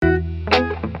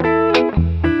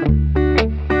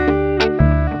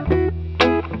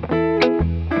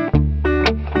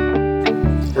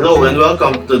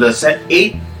welcome to the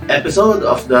 8th episode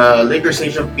of the Liquor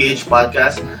Station PH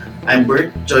podcast. I'm Bert,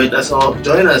 joined as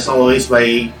always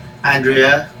by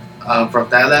Andrea from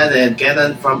Thailand and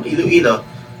Kenan from Iloilo.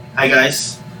 Hi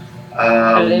guys,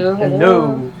 um, Hello, hello.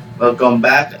 Hello. welcome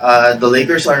back. The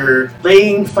Lakers are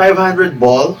playing 500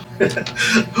 ball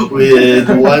with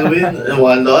one win and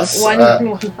one loss. One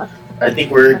one. I think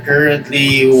we're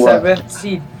currently Seventh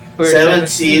seed. We're seventh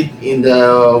seed in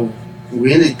the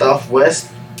really tough West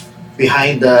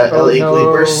behind the Oh LA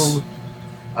Clippers.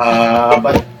 no.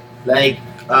 But like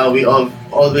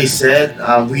always said,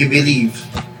 we believe.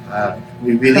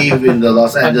 We believe in the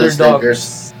Los Angeles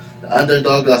Lakers, Underdogs. the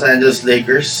underdog Los Angeles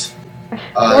Lakers.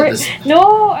 We're, This,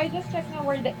 no, I just checked now.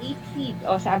 We're the 8th seed.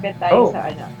 O, sabi tayo Oh. sa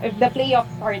ano. If the playoffs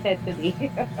started today.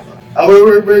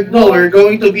 we're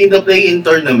going to be in the play-in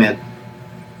tournament.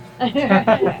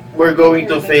 We're going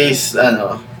to face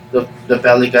the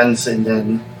Pelicans and then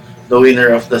the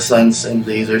winner of the Suns and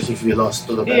Blazers if we lost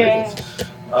to the Yeah.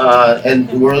 Pelicans. And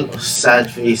world sad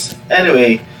face.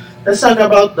 Anyway, let's talk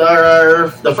about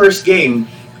the first game.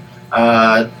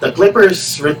 The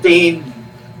Clippers retained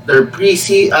their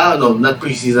not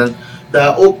preseason,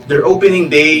 their opening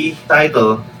day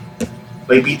title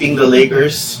by beating the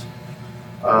Lakers.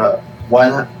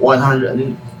 One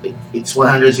hundred. It's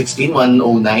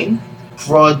 116-109.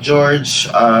 Fraud George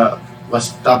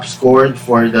was top scored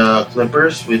for the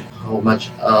Clippers with how much?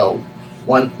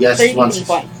 33 points.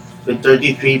 With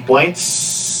 33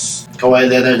 points. Kawhi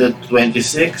Leonard at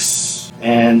 26.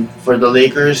 And for the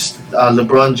Lakers,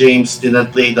 LeBron James did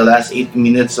not play the last 8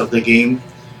 minutes of the game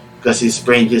because he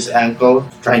sprained his ankle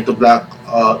trying to block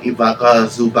Ibaka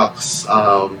Zubac's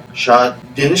shot.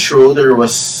 Dennis Schroeder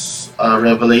was a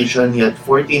revelation. He had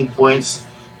 14 points,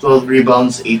 12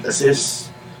 rebounds, 8 assists.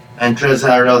 And Trez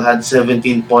Harrell had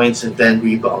 17 points and 10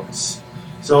 rebounds.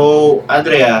 So,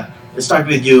 Andrea, let's start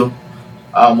with you.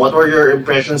 What were your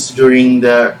impressions during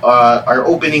our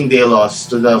opening day loss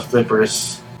to the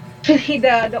Clippers? Actually,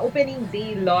 the opening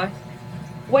day loss.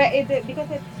 Well,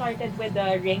 because it started with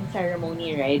the ring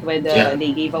ceremony, right? Where Yeah.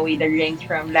 they gave away the rings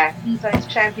from last season's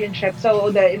championship.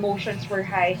 So the emotions were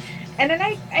high. And then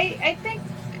I think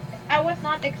I was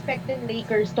not expecting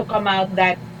Lakers to come out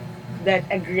that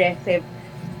aggressive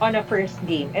on a first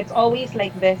game. It's always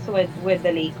like this with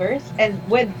the Lakers and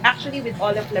with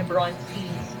all of LeBron's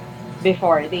teams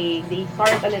before. They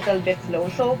start a little bit slow.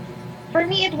 So for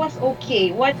me it was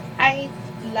okay. What I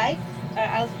liked,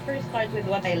 I'll first start with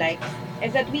what I like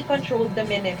is that we controlled the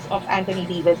minutes of Anthony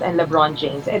Davis and LeBron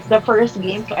James. It's the first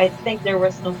game, so I think there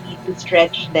was no need to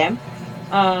stretch them.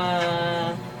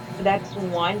 Uh that's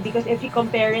one because if you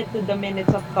compare it to the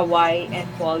minutes of Kawhi and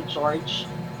Paul George,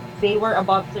 they were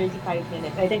above 35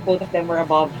 minutes. I think both of them were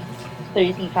above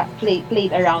 35,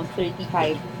 played around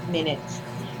 35 minutes.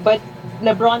 But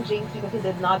LeBron James, because he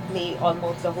did not play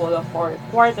almost the whole of fourth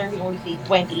quarter, he only played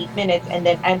 28 minutes. And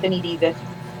then Anthony Davis,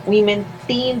 we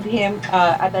maintained him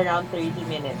at around 30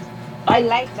 minutes. I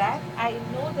like that. I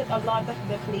know that a lot of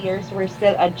the players were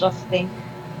still adjusting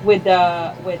with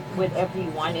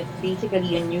everyone. It's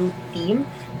basically a new team.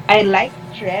 I like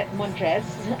Montrez.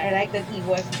 I like that he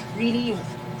was really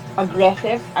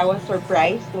aggressive. I was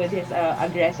surprised with his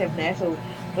aggressiveness. So,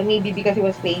 but maybe because he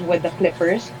was playing with the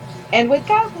Clippers, and with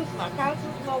Kyle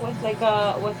Kuzma was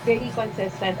was very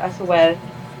consistent as well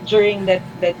during that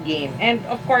game. And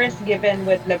of course, given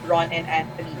with LeBron and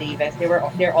Anthony Davis,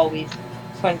 they're always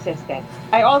consistent.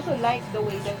 I also like the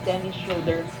way that Dennis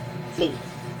Schroeder plays.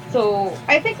 So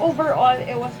I think overall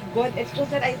it was good. It's just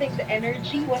that I think the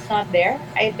energy was not there.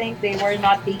 I think they were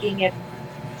not taking it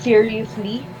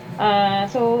seriously.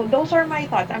 So those are my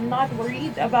thoughts. I'm not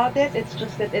worried about it. It's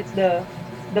just that it's the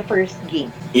first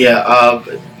game. Yeah,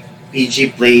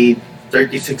 PG played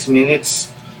 36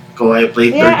 minutes. Kawhi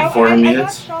played Yeah, 34 I got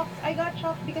minutes. shocked. I got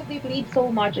shocked because they played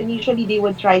so much, and usually they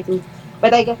would try to.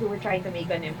 But I guess we were trying to make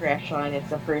an impression. It's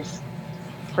the first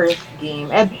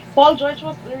game, and Paul George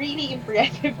was really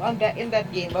impressive on that in that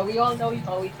game. But we all know he's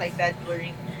always like that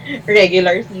during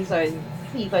regular season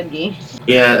games.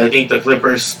 Yeah, I think the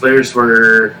Clippers players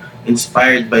were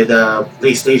inspired by the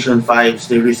PlayStation 5s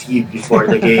they received before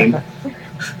the game.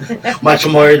 Much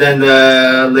more than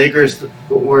the Lakers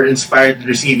were inspired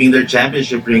receiving their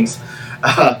championship rings.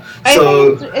 I think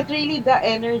So it's really the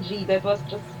energy that was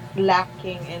just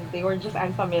lacking, and they were just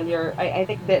unfamiliar. I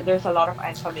think that there's a lot of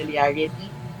unfamiliarity.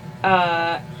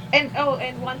 Uh,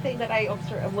 and one thing that I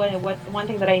observe, one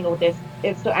thing that I noticed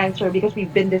is to answer because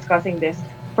we've been discussing this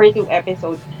for 2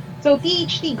 episodes. So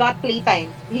THT got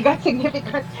playtime. He got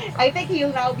significant. I think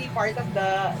he'll now be part of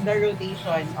the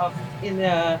rotation of in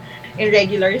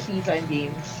regular season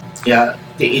games. Yeah,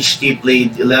 the HT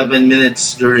played 11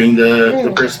 minutes during the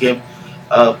Mm. first game.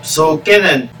 So,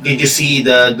 Kenan, did you see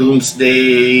the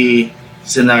doomsday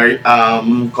scenario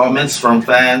comments from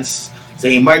fans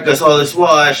saying Marc Gasol is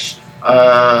washed?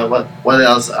 What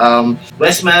else?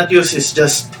 Wes Matthews is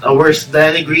just a worse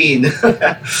Danny Green.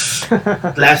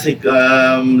 Classic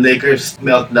Lakers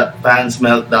fans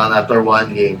meltdown after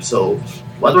one game. So,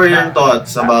 what were your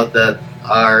thoughts about that?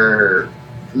 Our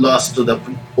loss to the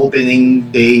opening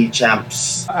day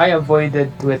champs. I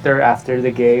avoided Twitter after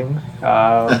the game,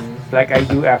 like I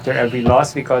do after every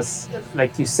loss, because,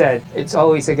 like you said, it's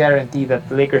always a guarantee that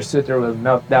the Lakers Twitter will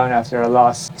melt down after a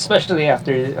loss, especially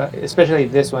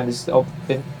this one. This is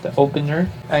the opener.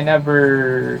 I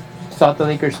never thought the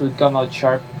Lakers would come out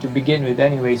sharp to begin with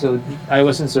anyway, so I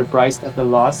wasn't surprised at the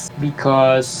loss,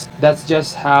 because that's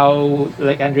just how,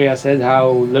 like Andrea said,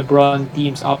 how LeBron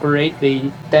teams operate.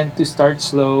 They tend to start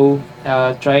slow,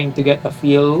 trying to get a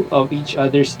feel of each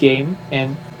other's game,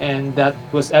 and that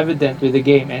was evident with the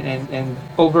game. And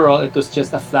overall, it was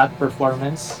just a flat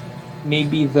performance.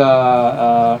 Maybe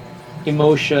the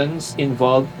emotions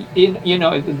involved in,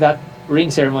 that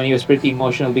ring ceremony was pretty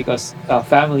emotional, because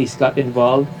families got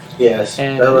involved. Yes,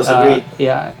 And that was a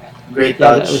yeah, great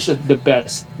yeah, that was touch. the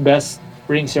best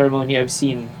ring ceremony I've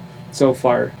seen so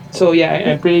far. So yeah,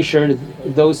 I'm pretty sure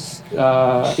that those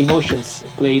emotions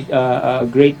played a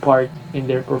great part in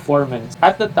their performance.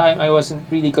 At the time, I wasn't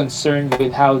really concerned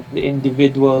with how the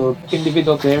individual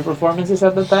player performances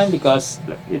at the time, because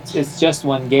it's just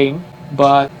one game.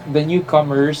 But the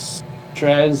newcomers,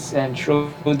 Trez and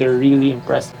Schroeder, really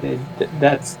impressed.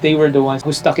 They were the ones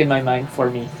who stuck in my mind for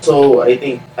me. So I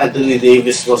think Anthony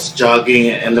Davis was jogging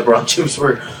and LeBron James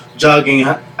were jogging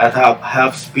at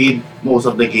half speed most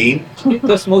of the game. It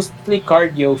was mostly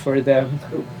cardio for them.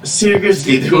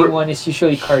 Seriously, Game one is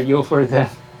usually cardio for them.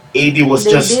 AD was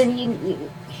They just really,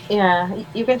 yeah,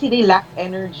 you can see they lacked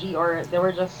energy, or they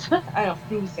were just I don't know,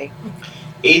 cruising.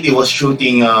 AD was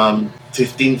shooting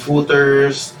 15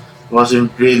 footers.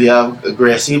 Wasn't really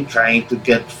aggressive, trying to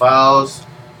get fouls.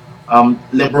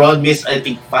 LeBron missed, I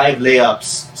think, five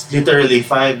layups. It's literally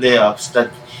five layups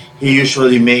that he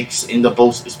usually makes in the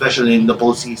post, especially in the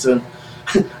postseason.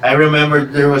 I remember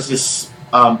there was this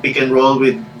pick and roll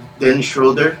with Dennis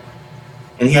Schroeder,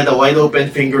 and he had a wide open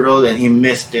finger roll and he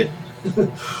missed it.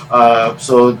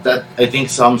 So that I think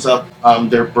sums up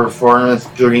their performance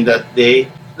during that day.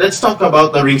 Let's talk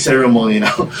about the ring ceremony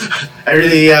now. I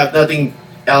really have nothing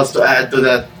else to add to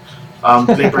that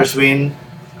Clippers win.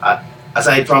 Uh,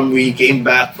 Aside from we came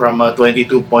back from a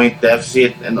 22-point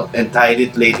deficit and tied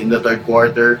it late in the third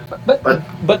quarter. But but, But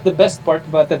but the best part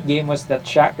about that game was that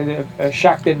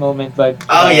Shackton moment by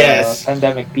oh yes,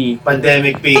 Pandemic P.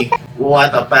 Pandemic P.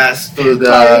 What a pass to Sorry.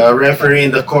 the referee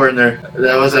in the corner.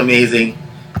 That was amazing.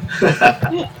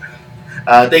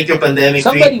 Thank you, Pandemic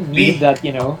Somebody P. made that,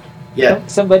 Yeah.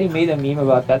 somebody made a meme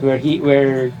about that, where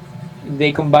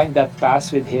they combined that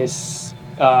pass with his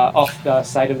off the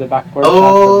side of the backboard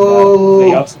shot from the Oh.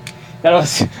 playoffs. That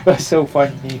was was so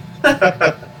funny.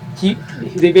 He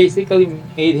they basically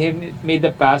made the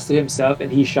pass to himself,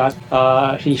 and he shot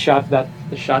that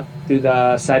shot to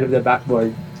the side of the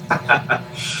backboard.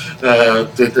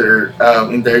 Twitter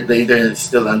the internet is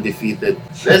still undefeated.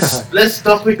 Let's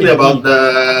talk quickly about Indeed.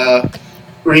 the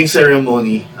ring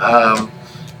ceremony.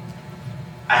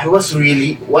 I was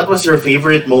really. What was your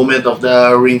favorite moment of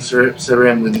the ring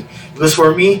ceremony? Because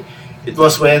for me, it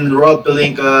was when Rob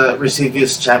Pelinka received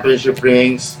his championship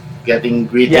rings, getting Yeah,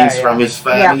 greetings from yeah. his Yeah.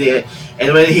 family,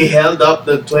 and when he held up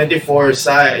the 24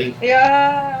 sign,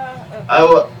 Yeah.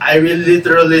 I really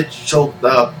literally choked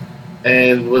up,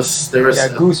 and was there was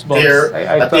Yeah, goosebumps.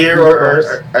 I a felt tear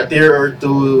goosebumps. a tear or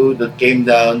two that came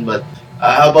down. But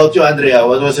how about you, Andrea?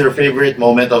 What was your favorite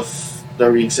moment of the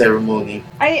ring ceremony?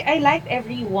 I liked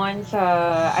everyone's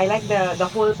I like the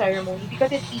whole ceremony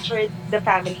because it featured the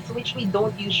families which we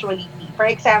don't usually see. For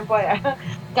example,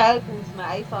 Kyle Kuzma,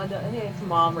 I saw his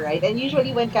mom, right? And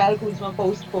usually when Kyle Kuzma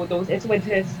posts photos, it's with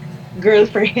his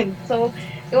girlfriend. So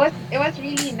it was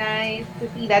really nice to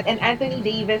see that. And Anthony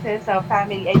Davis's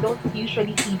family, I don't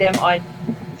usually see them on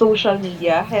social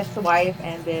media. His wife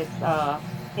and his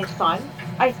son.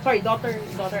 I sorry, daughter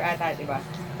ata, diba?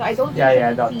 So I don't Yeah, yeah,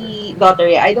 usually daughter. see daughter.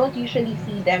 Yeah, I don't usually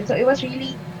see them. So it was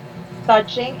really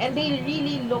touching, and they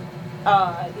really looked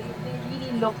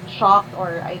shocked,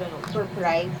 or I don't know,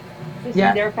 surprised to see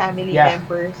Yeah, their family yeah.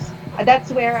 members.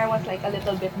 That's where I was like a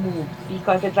little bit moved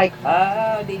because it's like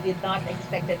they did not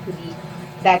expect it to be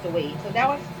that way. So that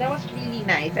was really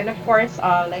nice. And of course,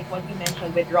 like what you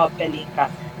mentioned with Rob Pelinka,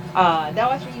 that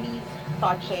was really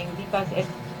touching because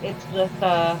it's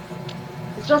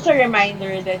just a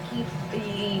reminder that he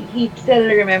still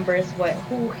remembers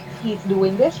who he's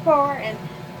doing this for, and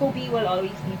Kobe will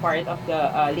always be part of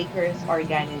the Lakers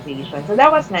organization. So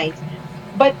that was nice.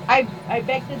 But I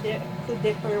beg to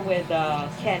differ with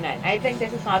Kenan. I think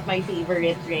this is not my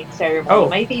favorite ring ceremony. Oh,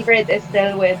 My favorite is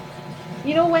still with,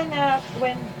 when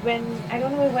I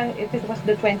don't know if it was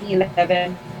the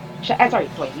 2011 sorry,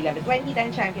 2011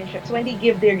 2010 championships, when they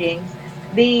give the rings,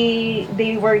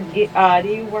 they were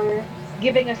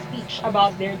giving a speech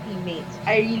about their teammates.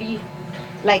 I really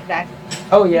like that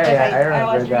oh yeah, because yeah, I I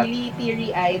remember was that. really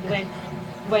teary-eyed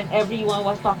when everyone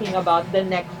was talking about the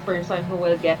next person who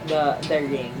will get the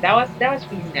ring. That was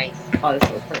really nice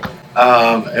also for me.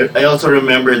 I also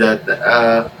remember that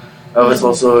that was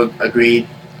also a great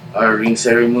ring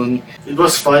ceremony. It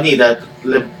was funny that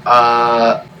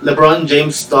LeBron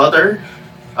James' daughter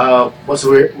was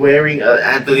wearing an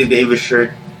Anthony Davis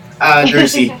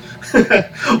jersey,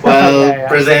 while Yeah, yeah.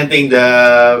 presenting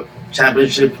the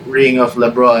championship ring of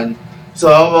LeBron.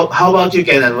 So how about you,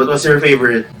 Kenan? What was your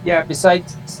favorite? Yeah,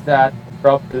 besides that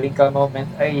Rob Pelinka moment,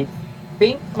 I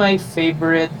think my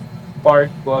favorite part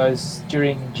was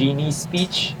during Jeannie's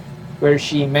speech, where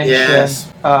she mentioned Yes.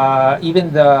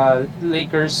 even the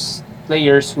Lakers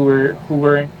players who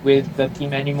weren't with the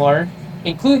team anymore,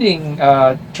 including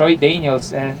Troy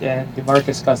Daniels and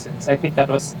DeMarcus Cousins. I think that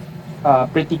was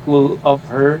pretty cool of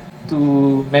her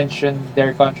to mention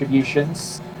their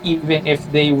contributions, even if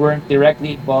they weren't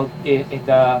directly involved in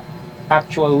the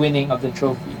actual winning of the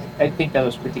trophy. I think that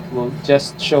was pretty cool.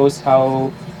 Just shows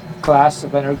how class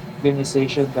of an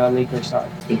organization the Lakers are.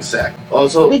 Exact.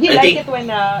 Also, Did you I like think it when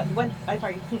I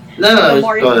sorry, no, when the no, go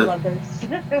Morris ahead. brothers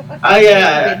Ah, were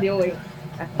yeah. videoing?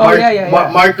 Oh yeah, yeah,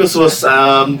 yeah, Marcus was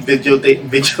take a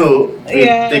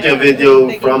Yeah, video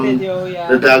taking from video, the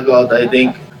yeah. dugout. I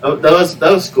think that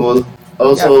was cool. yeah. For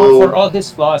Also, all his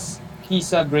flaws,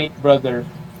 he's a great brother.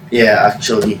 yeah,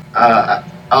 actually,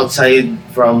 outside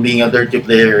from being a dirty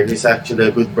player, he's actually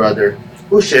a good brother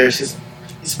who shares his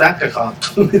bank account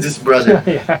with his brother.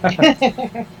 Yeah,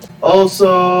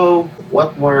 Also,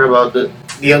 what more about the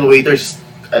Dion Waiters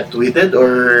tweeted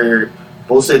or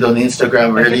posted on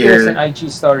Instagram I think it was an earlier?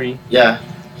 IG story. Yeah,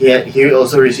 he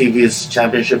also received his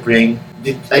championship ring.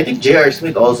 I think J.R.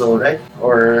 Smith also, right?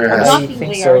 Or I've has not I seen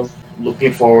think so. JR's.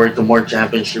 looking forward to more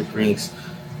championship rings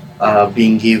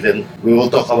being given. We will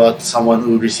talk about someone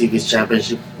who received his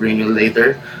championship ring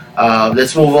later.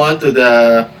 Let's move on to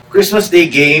the Christmas Day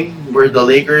game where the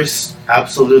Lakers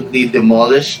absolutely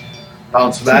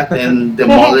bounced back, and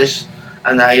demolished,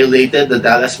 annihilated the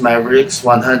Dallas Mavericks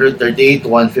 138 to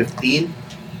 115.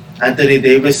 Anthony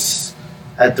Davis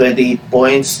had 28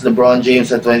 points. LeBron James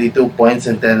had 22 points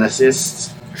and 10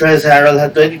 assists. Trez Harrell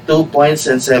had 22 points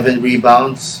and 7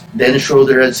 rebounds. Dennis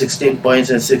Schroeder had 16 points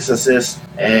and 6 assists.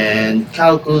 And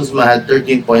Kyle Kuzma had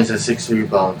 13 points and 6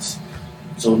 rebounds.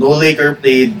 So no Laker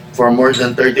played for more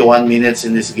than 31 minutes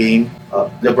in this game.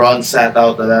 LeBron sat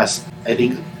out the last, I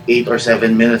think, 8 or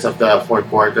 7 minutes of the fourth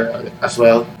quarter as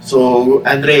well. So,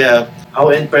 Andrea, how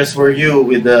impressed were you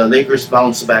with the Lakers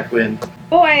bounce back win?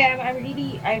 Oh, I am.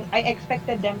 I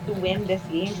expected them to win this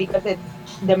game because it's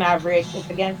the Mavericks. It's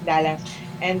against Dallas,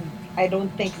 and I don't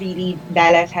think really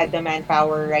Dallas had the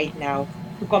manpower right now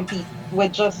to compete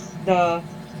with just the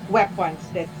weapons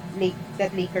that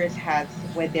Lakers has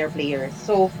with their players.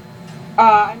 So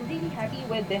I'm really happy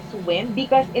with this win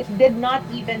because it did not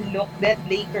even look that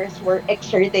Lakers were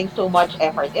exerting so much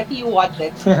effort. If you watch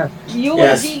it,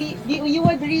 Yes. you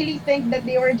would really think that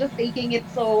they were just taking it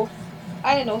so,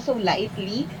 I don't know, so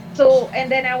lightly. So, and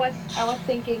then I was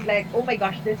thinking like, oh my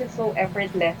gosh, this is so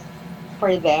effortless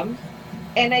for them.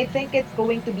 And I think it's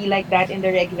going to be like that in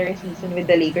the regular season with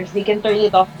the Lakers. They can turn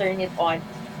it off, turn it on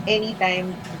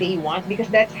anytime they want because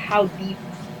that's how deep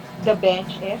the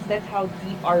bench is. That's how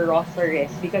deep our roster is.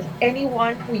 Because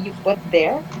anyone who you put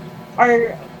there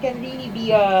can really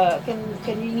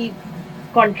can really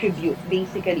contribute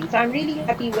basically. So I'm really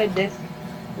happy with this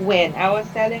win. I was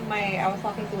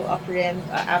talking to a friend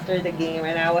after the game,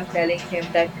 and I was telling him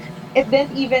that it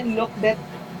didn't even look that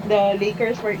the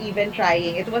Lakers were even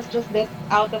trying. It was just that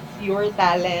out of pure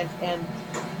talent, and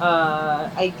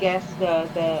I guess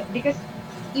the because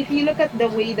if you look at the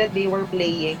way that they were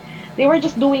playing, they were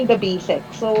just doing the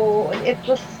basics. So it's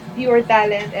just pure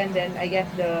talent, and then I guess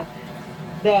the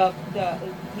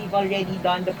we've already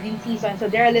done the preseason, so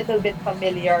they're a little bit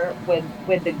familiar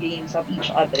with the games of each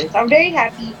other. So I'm very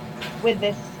happy with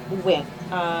this win.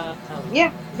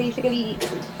 Yeah, basically,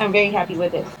 I'm very happy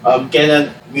with this.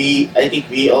 Kenan, I think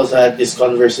we also had this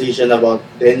conversation about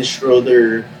Dennis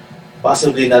Schroeder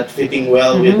possibly not fitting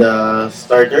well with Mm-hmm. the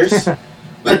starters,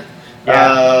 but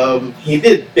Yeah. he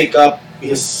did pick up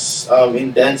his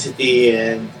intensity,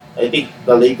 and I think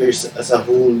the Lakers as a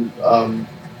whole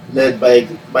led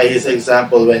by his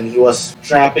example when he was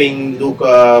trapping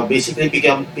Luca, basically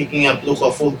picking up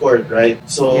Luca full court, right? Yeah,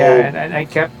 So and I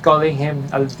kept calling him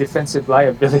a defensive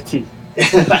liability.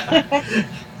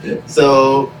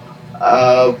 so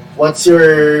what's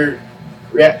your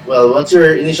what's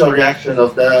your initial reaction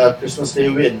of the Christmas Day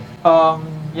win?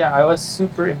 Yeah, I was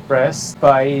super impressed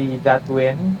by that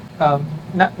win.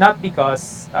 Not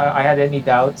because I had any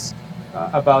doubts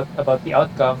about the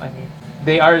outcome. I mean,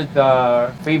 they are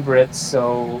the favorites,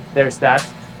 so there's that.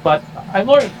 But I'm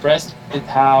more impressed with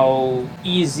how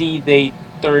easy they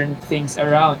turned things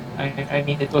around. I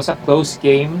mean, it was a close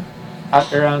game at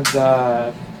around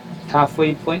the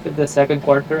halfway point of the second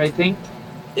quarter, I think.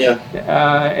 Yeah,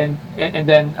 And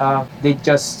then they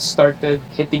just started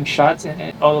hitting shots,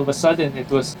 and all of a sudden it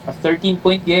was a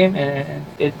 13-point game, and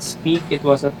its peak it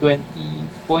was a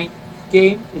 20-point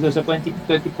game. It was a 20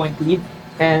 point lead,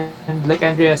 and like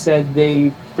Andrea said,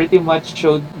 they pretty much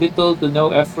showed little to no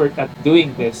effort at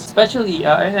doing this. Especially,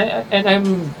 and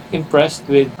I'm impressed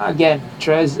with again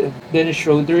Trez and Dennis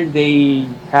Schroeder. They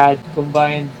had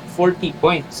combined 40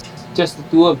 points, just the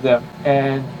two of them,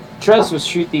 and Trez was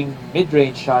shooting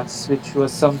mid-range shots, which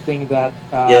was something that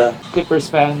yeah. Clippers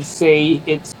fans say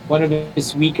it's one of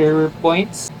his weaker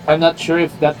points. I'm not sure if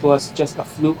that was just a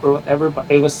fluke or whatever, but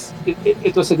it was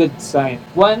a good sign.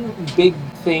 One big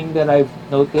thing that I've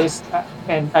noticed,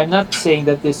 and I'm not saying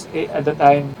that that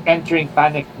I'm entering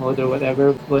panic mode or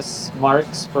whatever, was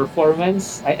Mark's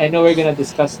performance. I know we're gonna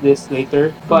discuss this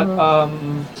later, but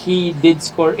Mhm. he did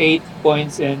score 8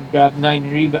 points and grab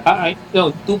 9 rebounds.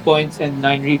 No, 2 points and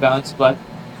 9 rebounds. But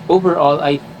overall,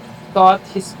 I thought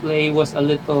his play was a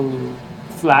little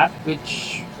flat,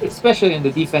 which especially in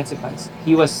the defensive hands,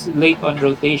 he was late on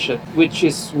rotation, which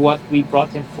is what we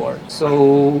brought him for.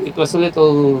 So it was a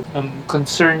little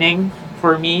concerning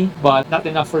for me, but not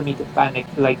enough for me to panic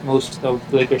like most of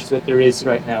Lakers Twitter is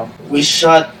right now. We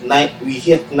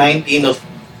hit 19 of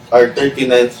our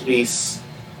 39 threes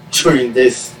during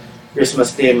this Christmas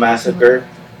Day Mhm. massacre.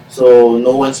 So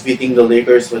no one's beating the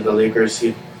Lakers when the Lakers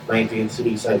hit 19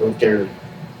 threes. I don't care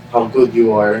how good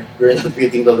you are. You're not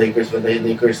beating the Lakers when the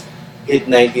Lakers hit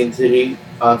 19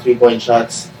 3-point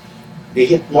shots. They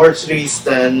hit more threes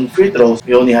than free throws.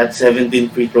 We only had 17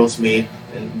 free throws made,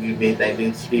 and we made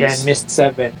 19 Yeah, and threes. missed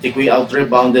seven. I think we out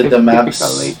rebounded the Typical Mavs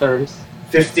Lakers.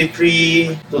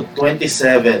 53 to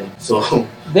 27. So,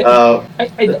 The, uh,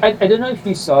 I don't know if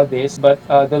you saw this, but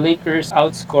the Lakers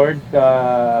outscored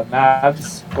the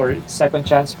Mavs for second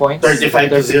chance points, 35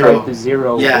 to 35 to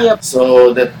 0. 0. Yeah. Yep.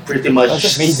 So that pretty much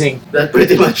That's amazing.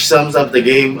 sums up the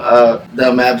game. The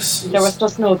Mavs There was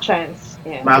just no chance.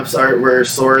 Yeah. Mavs were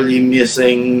sorely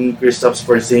missing Kristaps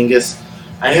Porzingis.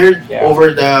 I heard Yeah.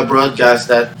 over the broadcast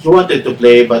that he wanted to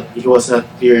play, but he was not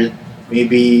cleared.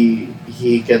 Maybe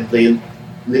he can play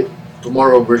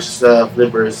tomorrow versus the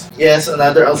Clippers. Yes,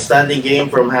 another outstanding game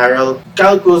from Harold.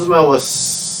 Kyle Kuzma was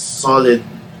solid.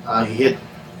 He hit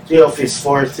 3 of his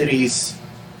 4 threes.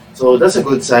 So that's a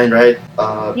good sign, right?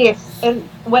 Yes, and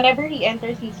whenever he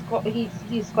enters, he's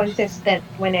consistent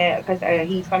when because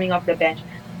he's coming off the bench.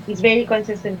 He's very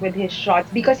consistent with his shots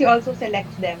because he also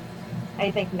selects them. I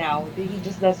think now he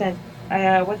just doesn't.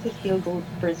 What's his field goal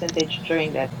percentage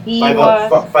during that? He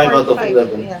was 5 out of 45.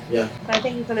 11. Yeah, Yeah. so I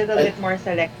think he's a little I, bit more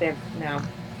selective now.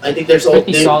 I think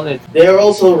Pretty solid. they are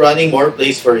also running more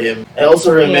plays for him. I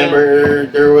also Yeah. remember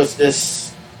there was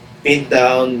this pin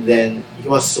down, then he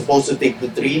was supposed to take the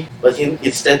three, but he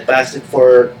instead passed it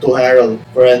to Harold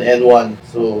for an N1.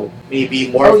 So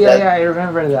maybe more Oh of yeah, that. yeah, I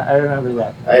remember that. I remember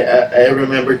that. I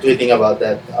remember tweeting about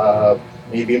that.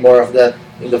 Maybe more of that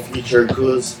in the future,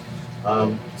 cause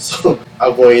so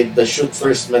avoid the shoot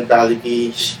first mentality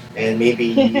and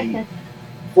maybe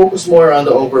focus more on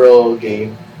the overall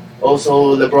game.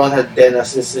 Also, LeBron had 10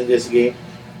 assists in this game,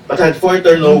 but had 4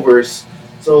 turnovers.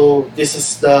 So this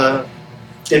is the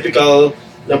typical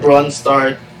LeBron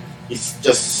start. He's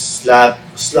just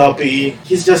sloppy.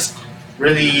 He's just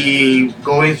really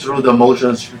going through the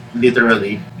motions,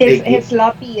 literally. His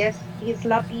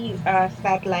sloppy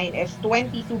stat line is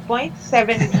 22 points,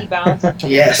 7 rebounds, 10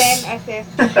 Yes.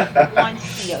 assists, 1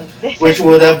 steal. This which is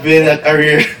would have not been a good.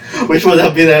 career which would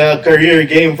have been a career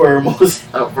game for most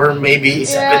for maybe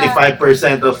Yeah.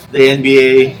 75% of the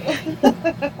NBA.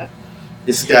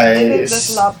 This guy This is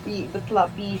is the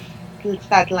sloppy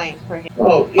stat line for him.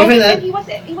 Oh, Oh, even and at he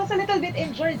was a little bit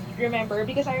injured, remember?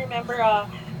 Because I remember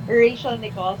Rachel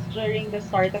Nichols during the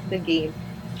start of the game.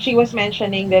 She was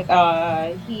mentioning that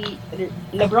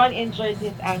LeBron injured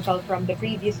his ankle from the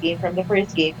previous game, from the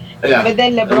first game. yeah, But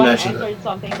then I LeBron mentioned that. answered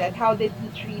something that how did he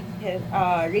treat his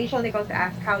Rachel Nichols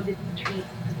asked how did he treat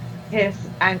his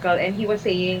ankle, and he was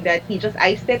saying that he just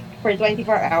iced it for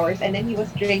 24 hours and then he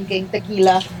was drinking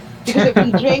tequila because if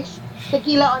he drinks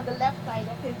tequila on the left side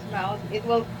of his mouth, it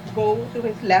will go to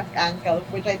his left ankle,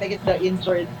 which I think is the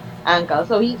injured ankle.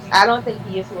 So I don't think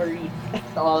he is worried at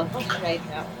all right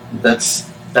now. That's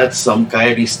some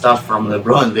Kyrie stuff from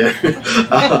LeBron there.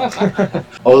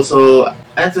 Also,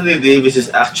 Anthony Davis is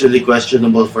actually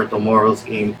questionable for tomorrow's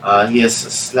game. He has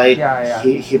a slight Yeah,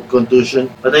 yeah. hip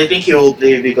contusion, but I think he will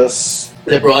play because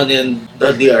LeBron and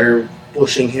Dudley are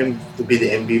pushing him to be the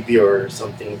MVP or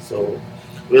something. So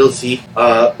we'll see.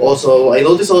 Also, I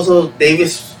noticed also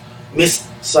Davis missed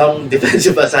some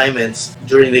defensive assignments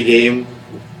during the game,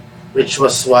 which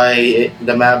was why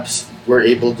the Mavs were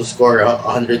able to score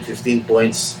 115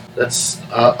 points. That's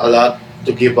a lot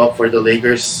to give up for the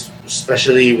Lakers,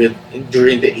 especially with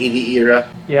during the AD era.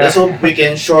 Let's Yeah. hope we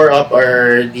can shore up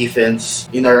our defense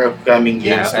in our upcoming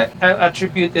Yeah, games. I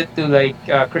attribute it to like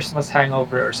Christmas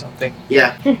hangover or something.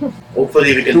 Yeah,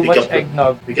 hopefully Too much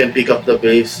eggnog. we can pick up the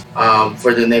pace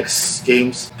for the next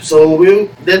games. So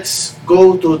let's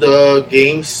go to the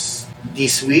games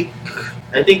this week.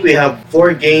 I think we have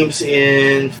 4 games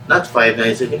in not 5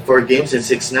 nights. I think 4 games in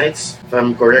 6 nights, if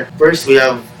I'm correct. First, we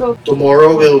have So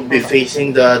tomorrow. We'll be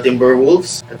facing the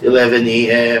Timberwolves at 11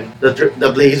 a.m. The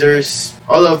Blazers.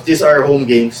 All of these are home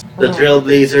games. The Mhm.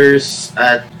 Trailblazers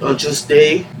on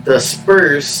Tuesday. The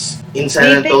Spurs in do San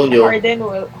you think Antonio.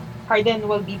 Harden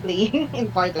will be playing in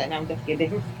Portland? I'm just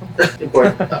kidding.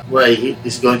 Why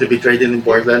he's going to be traded in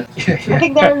Portland? I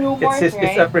think there are rumors, It's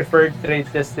a right? preferred trade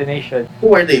destination.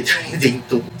 Who are they trading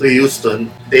to Houston?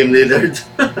 Dame Lillard.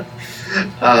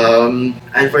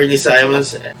 Anthony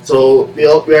Simons. So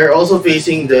we are also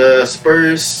facing the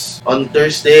Spurs on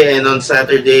Thursday and on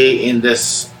Saturday in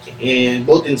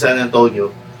both in San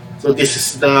Antonio. So this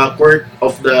is the quirk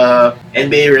of the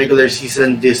NBA regular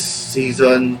season this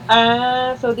season.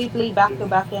 So they play back to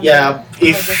back and Yeah,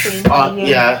 if for the same team.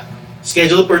 yeah,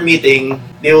 schedule permitting,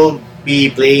 they will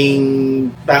be playing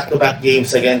back-to-back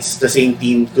games against the same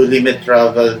team to limit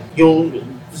travel.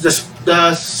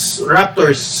 The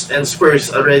Raptors and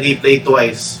Spurs already played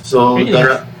twice, so Really?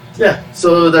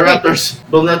 so the Raptors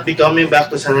will not be coming back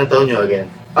to San Antonio again.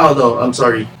 Oh no, I'm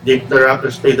sorry. The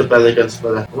Raptors played the Pelicans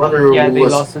pala. I wonder Yeah, who they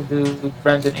was. lost to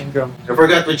Brandon Ingram. I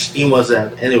forgot which team was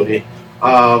that. Anyway,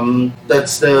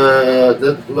 that's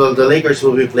the Lakers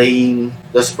will be playing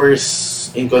the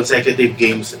Spurs in consecutive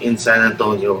games in San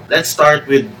Antonio. Let's start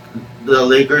with the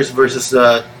Lakers versus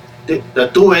the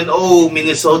 2-0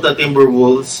 Minnesota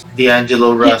Timberwolves.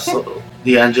 D'Angelo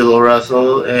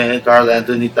Russell and Carl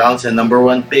Anthony Towns and number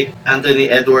 1 pick Anthony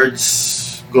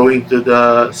Edwards going to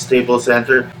the Staples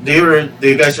Center. Do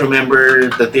you guys remember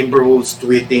the Timberwolves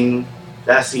tweeting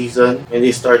last season when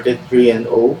they started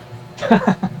 3-0? I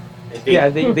think Yeah,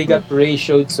 they got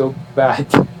ratioed so bad.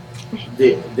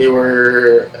 they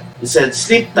were it said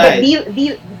sleep But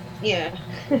tight. yeah.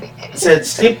 It said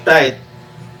sleep tight,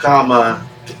 comma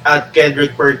at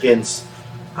Kendrick Perkins,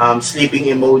 sleeping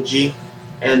emoji,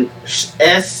 and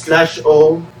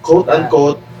S/O quote Yeah.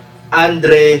 unquote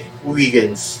Andre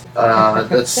Wiggins.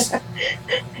 That's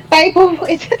Typo.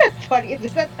 Is it a sorry? Is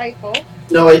it a typo?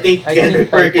 no, I think I Kendrick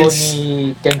think typo Perkins.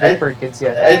 ni Kendrick I- Perkins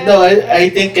yan. I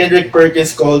think Kendrick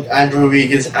Perkins called Andrew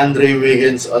Wiggins Andre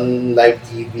Wiggins on live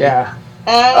TV. Yeah.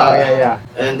 Uh, Yeah.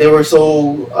 And they were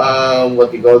so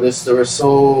what we call this? They were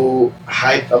so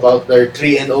hyped about their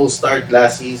 3-0 start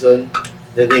last season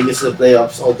that they missed the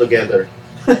playoffs altogether.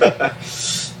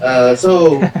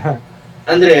 So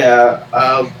Andrea,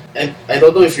 and I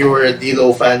don't know if you were a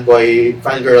D'Lo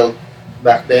fangirl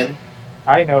back then.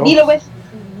 I know.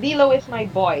 D'Lo is my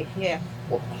boy. Yeah.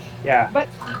 Yeah. But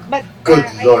Good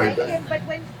I Lord. like him.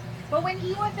 But when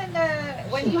he was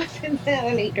in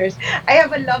the Lakers, I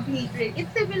have a love hate.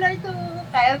 It's similar to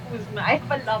Kyle Kuzma. I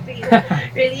have a love hate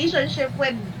relationship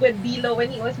with D'Lo when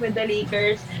he was with the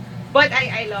Lakers. But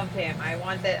I loved him. I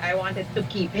wanted to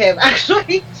keep him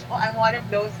actually. So I'm one of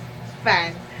those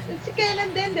fans. Si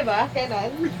Kenan din, di ba?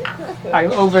 Kenan.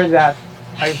 I'm over that.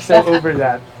 I'm so over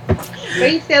that.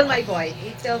 But he's still my boy.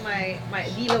 He's still my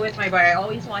D'Lo is my boy. I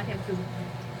always want him to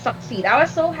succeed. I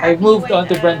was so happy. I've moved when, on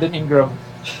to Brandon Ingram.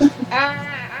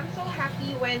 I'm so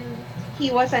happy when he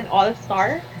was an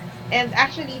all-star. And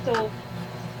actually, so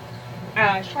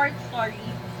short story.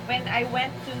 When I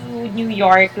went to New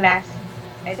York last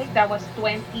I think that was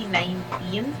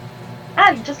 2019.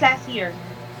 Ah, just last year.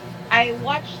 I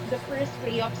watched the first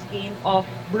playoffs game of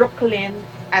Brooklyn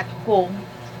at home,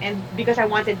 and because I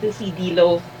wanted to see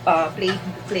D'Lo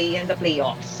play in the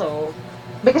playoffs. So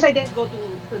because I didn't go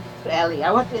to LA,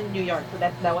 I was in New York, so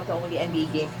that was the only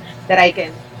NBA game that I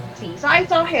can see. So I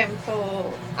saw him.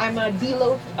 So I'm a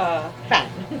D'Lo fan,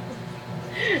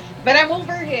 but I'm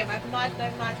over him. I'm not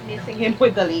missing him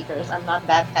with the Lakers. I'm not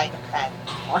that kind of fan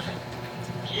anymore.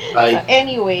 I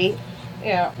Anyway,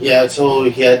 yeah. Yeah, so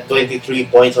he had 23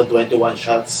 points on 21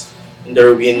 shots in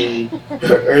their win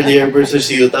earlier versus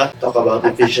Utah. Talk about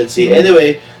efficiency.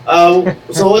 Anyway,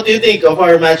 so what do you think of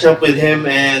our matchup with him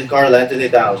and Carl Anthony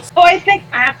Towns? Oh, I think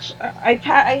actually,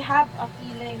 I have a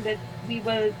feeling that we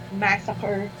will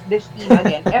massacre this team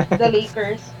again. If the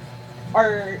Lakers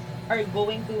are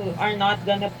not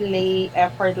gonna play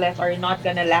effortless or not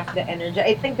gonna lack the energy,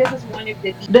 I think this is one of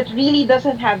the teams that really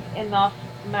doesn't have enough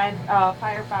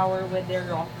firepower with their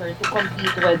roster to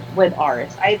compete with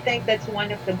ours. I think that's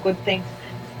one of the good things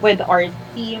with our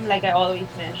team. Like I always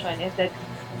mention, is that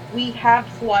we have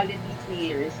quality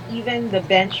players, even the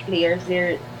bench players.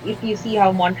 There, if you see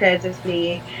how Montrez is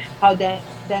playing, how Dennis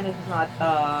is not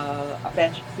a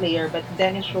bench player, but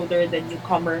Dennis Schroeder, the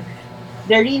newcomer,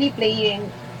 they're really playing.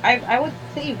 I would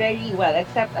say very well,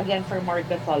 except again for Marc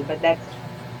Gasol, but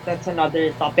that's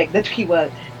another topic that we will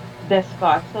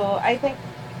discuss. So I think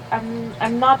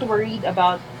I'm not worried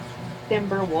about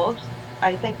Timberwolves.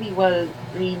 I think we will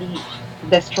really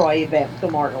destroy them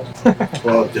tomorrow.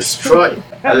 Well, destroy.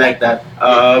 I like that.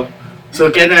 So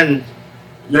Kenan,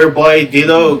 your boy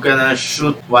Dilo gonna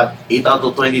shoot what 8 out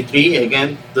of 23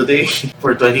 again today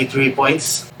for 23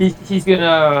 points. He's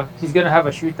gonna have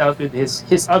a shootout with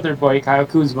his other boy Kyle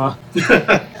Kuzma.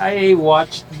 I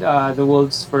watched the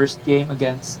Wolves' first game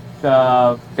against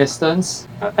the Pistons.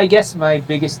 I guess my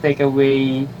biggest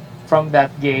takeaway from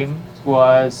that game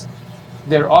was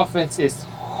their offense is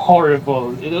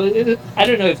horrible. I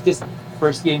don't know if this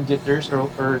first game jitters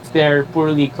or if they're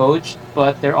poorly coached,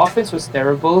 but their offense was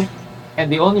terrible. And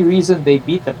the only reason they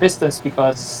beat the Pistons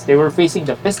because they were facing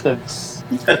the Pistons.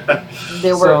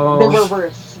 They were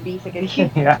worse, basically.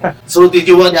 Yeah. So did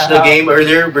you watch Yeah, the game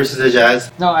earlier versus the Jazz?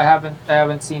 No, I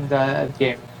haven't seen the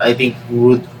game. I think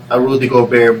Rudy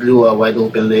Gobert blew a wide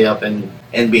open layup and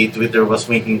NBA Twitter was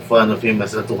making fun of him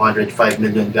as a 205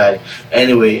 million guy.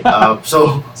 Anyway,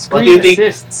 so what do you Screen think?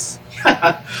 assists.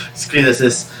 Screen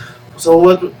assist. So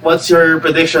what's your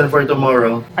prediction for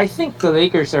tomorrow? I think the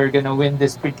Lakers are gonna win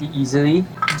this pretty easily.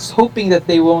 Just hoping that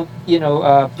they won't,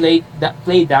 play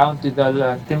down to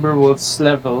the Timberwolves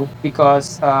level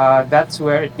because that's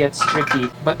where it gets tricky.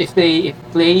 But if they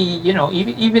play,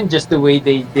 even just the way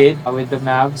they did with the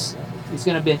Mavs, it's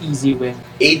gonna be an easy win.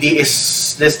 AD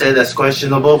is listed as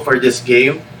questionable for this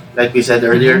game, like we said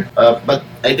earlier. But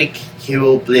I think he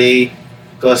will play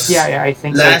because Yeah, I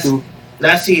think last so too.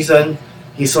 last season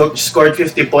he scored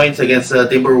 50 points against the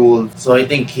Timberwolves. So I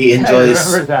think he I enjoys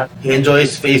remember that. he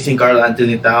enjoys facing Carl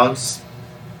Anthony Towns,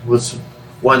 who's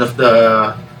one of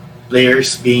the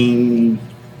players being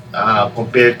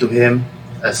compared to him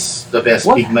as the best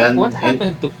What big man. what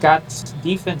happened to Cat's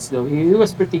defense though? He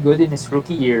was pretty good in his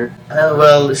rookie year.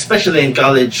 Well, especially in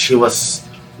college, he was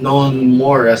known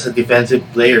more as a defensive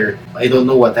player. I don't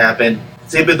know what happened.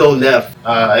 Thibodeau left.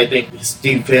 I think his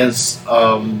defense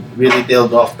really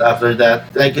tailed off after that.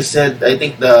 Like you said, I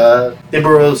think the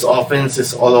Timberwolves offense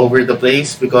is all over the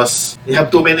place because they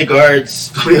have too many guards,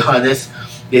 to be honest.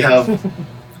 They have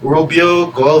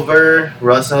Rubio, Culver,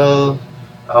 Russell,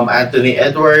 Anthony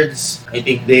Edwards. I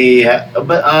think they have,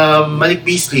 but Malik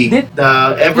Beasley, Did-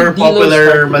 the ever D'Lo popular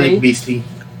start Malik today? Beasley.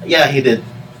 Yeah, he did.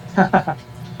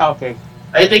 Okay.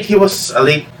 I think he was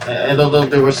late. I don't know if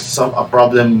there was a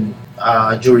problem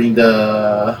during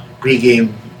the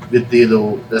pregame with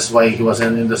Dilo. That's why he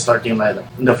wasn't in the starting lineup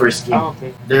in the first game.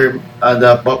 Okay. They're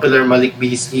the popular Malik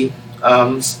Beasley.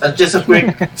 Just a quick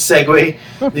segue.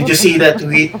 Did you see that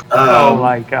tweet? Oh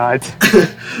my God.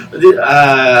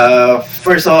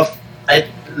 First off,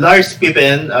 Lars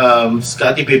Pippen,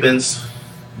 Scottie Pippen's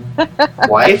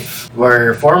wife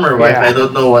or former wife. Yeah. I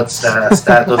don't know what's the I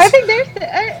status. think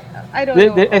I don't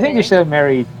know. I think they're still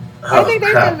married. I think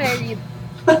they're crap. still married.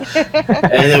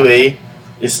 Anyway,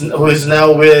 who is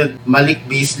now with Malik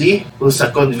Beasley, who's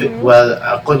a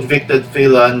convicted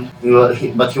felon. But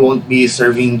he won't be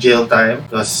serving jail time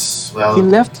because He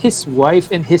left his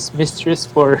wife and his mistress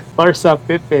for Larsa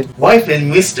Pippen. wife and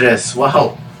mistress.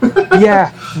 Wow.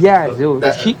 Yeah, dude.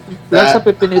 That- Larsa that-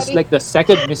 Pippen is like the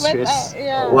second But, mistress.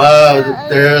 yeah. Wow,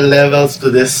 there are levels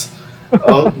to this.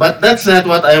 Oh, but that's not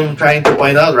what I'm trying to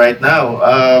point out right now.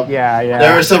 Yeah, There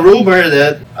yeah. is a rumor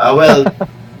that, well,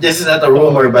 this is not a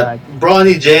Oh my rumor, but god.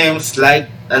 Bronny James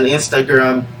liked an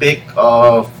Instagram pic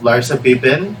of Larsa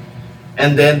Pippen,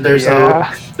 and then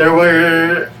Yeah.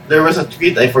 there was a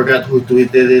tweet, I forgot who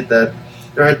tweeted it, that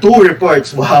there are two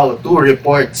reports. Wow, two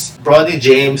reports. Bronny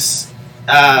James,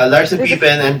 Larsa Is it-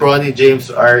 Pippen and Bronny James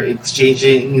are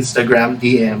exchanging Instagram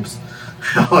DMs.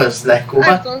 I was like, I'm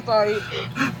what? so sorry.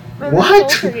 This is What?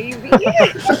 so crazy.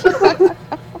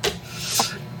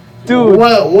 Dude.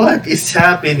 What is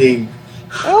happening?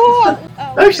 Oh,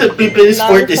 Larsa Pippen is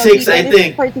Larsa 46, I Pippen is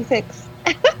think. 46.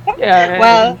 Yeah.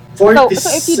 Well, so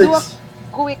if you do 46.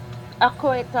 quick,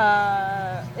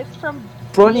 it's from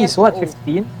Bronny is what, BSO.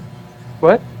 15?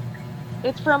 What?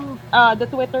 It's from the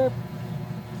Twitter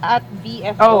at Oh,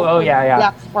 BSO, oh so yeah, yeah.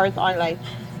 Black Sports Online.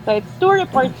 So it's two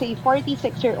reports say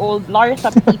 46-year-old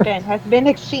Larsa Pippen has been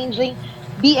exchanging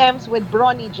BMs with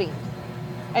Bronny James.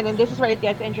 And then this is where it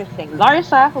gets interesting.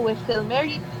 Larsa, who is still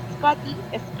married to Scotty,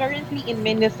 is currently in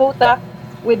Minnesota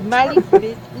with Malik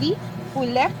Beasley, who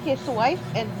left his wife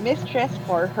and mistress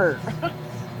for her.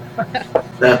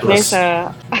 That There's was a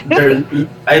there.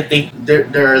 I think there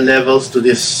are levels to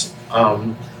this.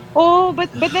 oh, but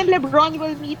then LeBron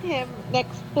will meet him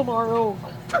next tomorrow.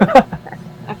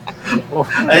 Oh,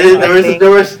 I think Interesting.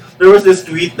 there was this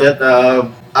tweet that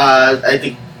I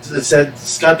think it said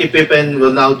Scottie Pippen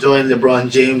will now join LeBron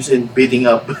James in beating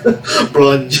up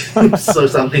LeBron James or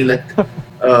something like that.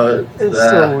 it's Uh,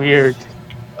 so weird.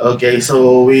 Okay,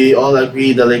 so we all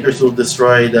agree the Lakers will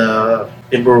destroy the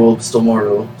Timberwolves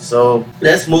tomorrow. So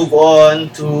let's move on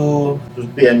to. It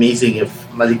would be amazing if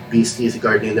Malik Beasley is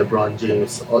guarding LeBron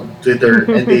James on Twitter.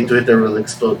 NBA Twitter will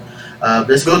explode.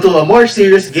 Let's go to a more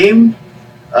serious game.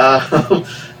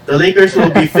 The Lakers will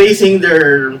be facing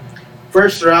their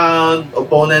first round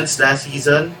opponents last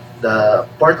season, the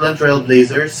Portland Trail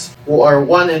Blazers, who are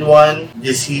 1-1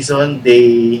 this season.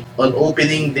 They on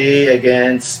opening day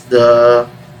against the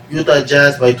Utah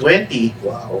Jazz by 20.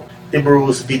 Wow.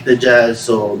 Timberwolves beat the Jazz,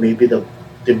 so maybe the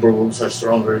Timberwolves are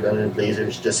stronger than the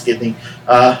Blazers. Just kidding.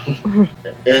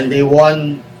 And they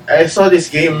won. I saw this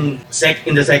game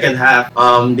in the second half.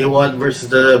 They won versus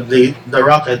the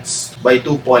Rockets by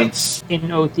 2 points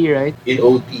In OT, right? in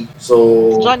OT.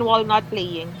 So John Wall not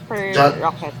playing for John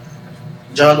Rockets.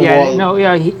 John Yeah, Wall. no,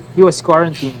 yeah, he was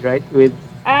quarantined, right? With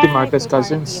Ah, DeMarcus it's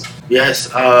Cousins. quarantine. Yes.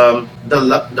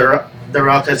 The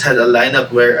Rockets had a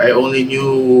lineup where I only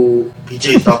knew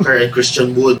PJ Tucker and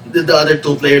Christian Wood. The other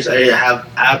two players, I have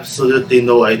absolutely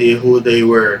no idea who they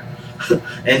were.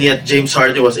 And yet James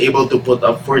Harden was able to put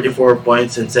up 44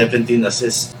 points and 17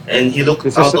 assists, and he looked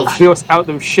This was, out of he was out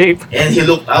of shape.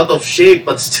 shape,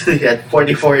 but still he had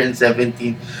 44 and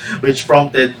 17, which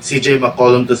prompted CJ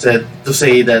McCollum to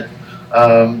say that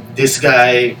this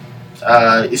guy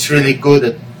is really good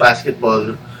at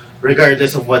basketball,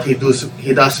 regardless of what he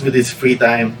does with his free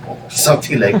time,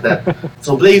 something like that.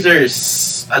 So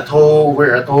Blazers at home,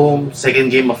 we're at home, second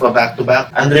game of a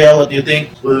back-to-back. Andrea, what do you think?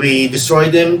 Will we destroy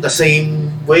them the same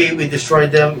way we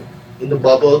destroyed them in the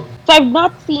bubble? So I've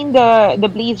not seen the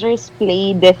Blazers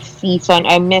play this season.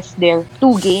 I missed their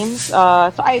two games.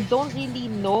 So I don't really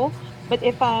know. But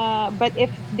if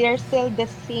they're still the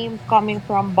same coming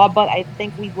from bubble, I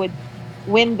think we would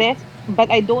win this.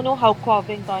 But I don't know how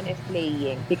Covington is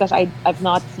playing because I've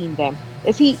not seen them.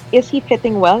 Is he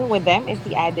fitting well with them? Is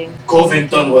he adding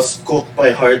Covington anything? was cooked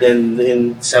by Harden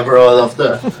in several of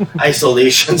the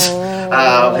isolations.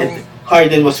 Oh.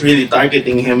 Harden was really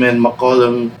targeting him and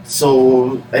McCollum.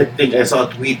 So I think I saw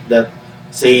a tweet that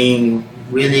saying,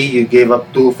 "Really, you gave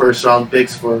up two first round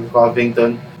picks for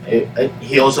Covington."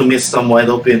 He also missed some wide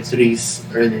open threes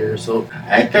earlier. So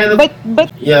I kind of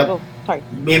But yeah, oh, sorry.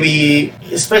 maybe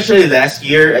especially last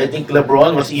year, I think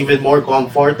LeBron was even more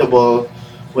comfortable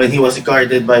when he was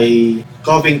guarded by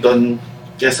Covington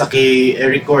kesa kay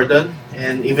Eric Gordon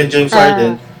and even James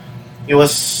Harden. Ah, He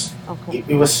was okay.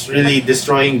 he was really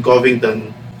destroying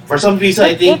Covington. For some reason,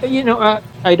 I But think You know,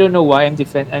 I don't know why I'm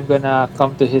gonna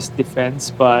come to his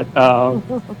defense, but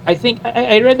I think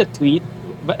I read a tweet,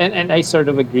 and I sort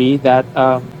of agree that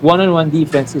one-on-one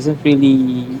defense isn't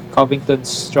really Covington's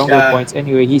stronger Yeah. points.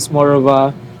 Anyway, he's more of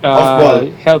a off ball,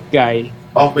 help guy.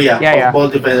 off Yeah, ball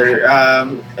defender.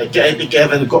 I think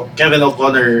Kevin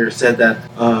O'Connor said that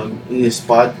in his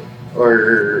pod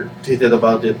or tweeted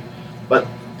about it. But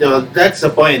that's the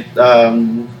point.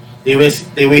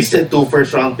 They wasted two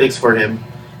first round picks for him,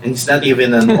 and it's not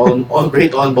even an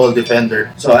great on ball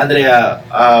defender. So Andrea,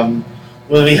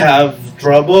 will we have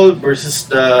trouble versus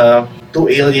the two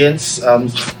aliens,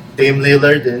 Dame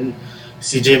Lillard and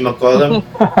CJ McCollum?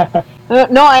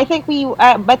 No, I think we.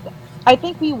 But I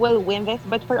think we will win this,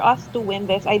 but for us to win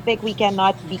this, I think we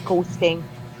cannot be coasting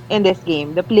in this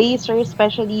game. The players,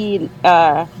 especially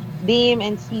Dame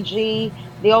and CJ,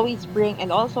 they always bring,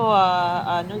 and also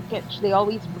Nurkic, they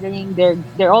always bring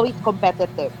they're always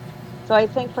competitive. So I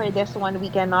think for this one, we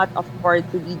cannot afford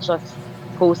to be just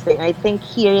coasting. I think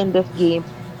here in this game,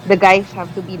 the guys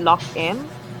have to be locked in,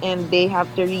 and they have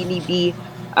to really be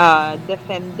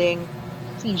defending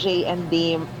CJ and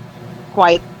Dame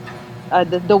quite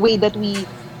the way that we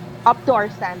up to our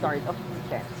standard of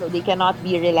defense. So they cannot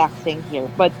be relaxing here.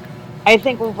 But I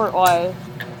think overall,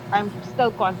 I'm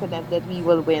still confident that we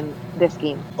will win this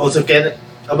game. Also,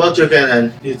 about you,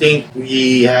 Kenan, do you think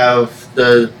we have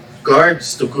the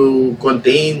guards to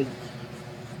contain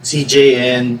CJ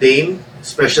and Dame,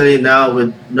 especially now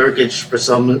with Nurkic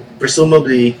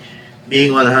presumably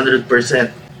being 100%?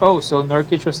 Oh, so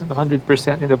Nurkic wasn't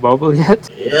 100% in the bubble yet?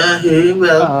 Yeah,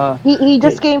 well, He he,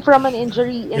 just came from an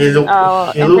injury he in look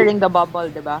he look entering the bubble,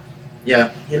 diba? yeah,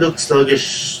 he looks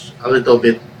sluggish a little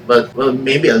bit, but well,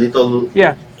 maybe a little.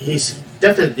 Yeah, He's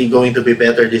definitely going to be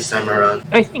better this time around.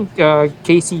 I think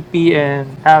KCP and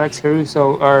Alex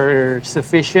Caruso are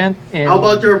sufficient in How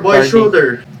about your boy guarding.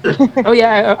 Schroeder? Oh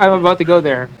yeah, I'm about to go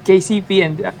there. KCP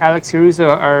and Alex Caruso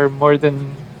are more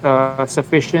than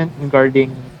sufficient in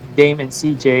guarding Dame and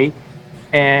CJ.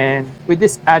 And with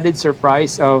this added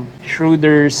surprise of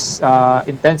Schroeder's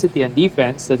intensity and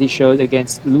defense that he showed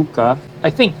against Luca, I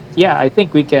think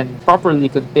we can properly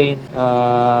contain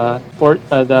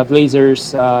the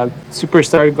Blazers'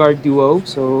 superstar guard duo.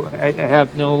 So I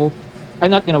have no,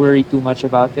 I'm not gonna worry too much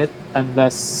about it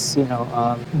unless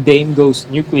Dame goes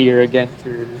nuclear again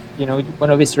for one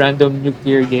of his random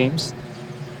nuclear games.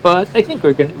 But I think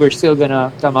we're still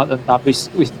gonna come out on top.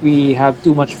 We have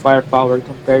too much firepower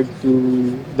compared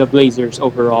to the Blazers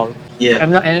overall. Yeah,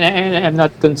 And I'm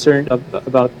not concerned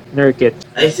about Nurkic.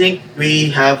 I think we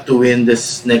have to win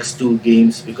this next two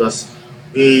games because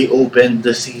we opened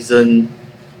the season.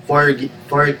 Four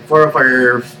of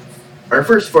our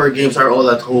first four games are all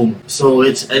at home, so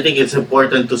I think it's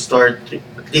important to start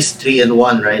at least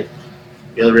 3-1, right?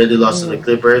 We already lost to the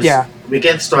Clippers. Yeah, We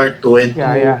can't start 2-2.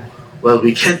 yeah. Well,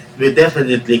 we can. We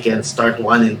definitely can start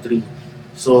 1-3.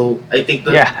 So I think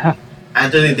that Yeah,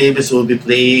 Anthony Davis will be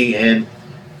playing, and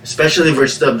especially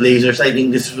versus the Blazers, I think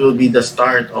this will be the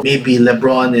start of maybe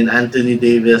LeBron and Anthony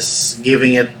Davis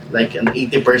giving it like an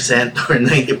 80% or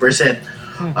 90%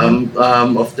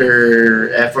 of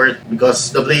their effort, because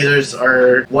the Blazers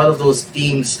are one of those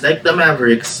teams like the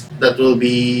Mavericks that will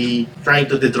be trying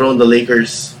to dethrone the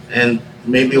Lakers, and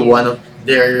maybe one of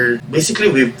their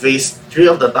basically we've faced three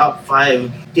of the top five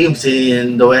teams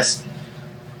in the West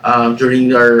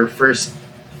during our first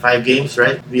five games,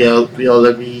 right? We all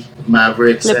agree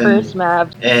Mavericks Clippers,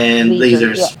 Mavs, and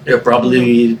Blazers, Blazers. They're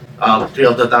probably three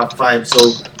of the top five.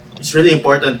 So it's really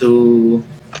important to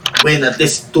win at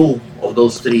least two of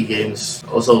those three games.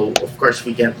 Also, of course,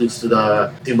 we can't lose to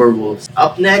the Timberwolves.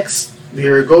 Up next, we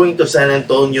are going to San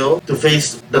Antonio to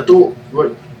face the two.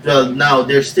 Well, now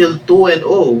they're still 2-0.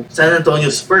 San Antonio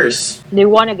Spurs, They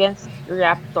won against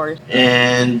Raptors.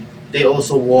 and they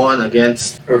also won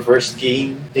against her first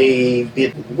game. They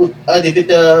beat who did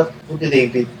they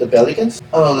beat? The Pelicans?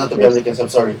 Oh no, not the Pelicans. I'm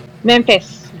sorry.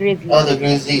 Memphis Grizzlies. Oh, the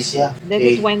Grizzlies. Yeah. This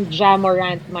is when Ja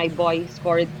Morant, my boy,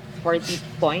 scored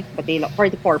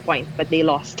 44 points, but they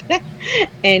lost.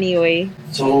 Anyway,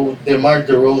 So DeMar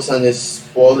DeRozan is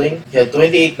falling. He had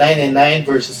 28, 9 and 9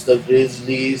 versus the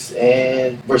Grizzlies,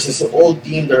 and versus the old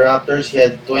team, the Raptors, he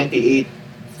had 28,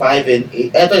 5 and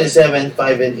 8. 27,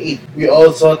 5 and 8. We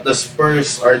all thought the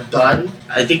Spurs are done.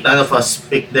 I think none of us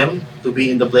picked them to be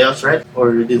in the playoffs, right?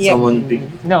 Or did Yeah. someone pick?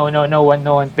 no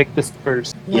one picked the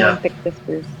Spurs. no Yeah. one picked the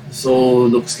Spurs. So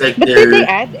looks like But did they they're.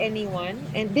 add anyone?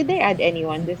 And did they add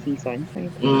anyone this season?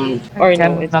 Mm, Or I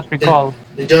no? It's cannot recall.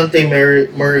 DeJounte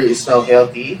Murray is now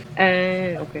healthy.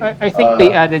 okay. I think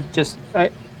they added just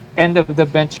end of the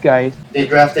bench guys. They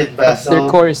drafted Their Vassell,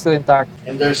 core is still intact.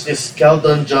 and there's this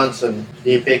Keldon Johnson.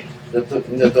 They picked in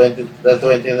the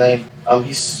 29.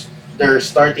 He's their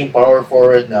starting power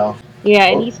forward now.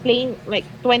 Yeah, and he's playing like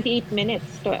 28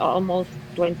 minutes to almost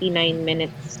 29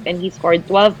 minutes, and he scored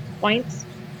 12 points,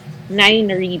 9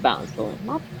 rebounds. So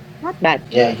not bad.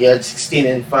 Yeah, he had 16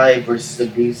 and 5 versus the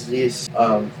Grizzlies.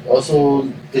 Also,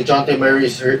 DeJounte Murray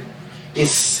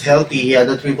is healthy. He had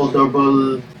a triple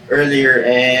double earlier,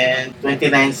 and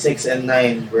 29, 6 and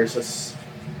 9 versus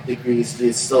the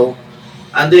Grizzlies. So,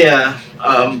 Andrea,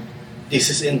 this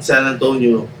is in San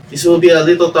Antonio. This will be a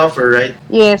little tougher, right?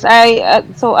 Yes, I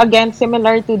so again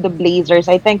similar to the Blazers,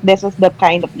 I think this is the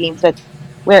kind of games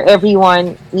where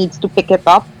everyone needs to pick it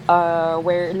up.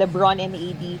 Where LeBron and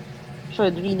AD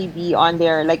should really be on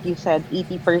their, like you said,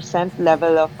 80%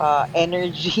 level of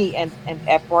energy and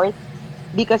effort,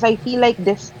 because I feel like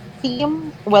this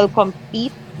team will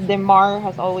compete. Demar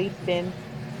has always been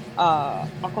a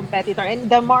competitor, and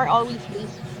Demar always plays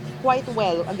quite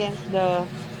well against the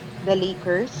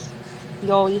Lakers. He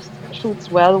always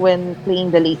shoots well when playing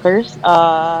the Lakers.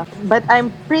 But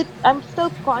I'm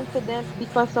still confident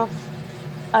because of,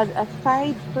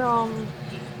 aside from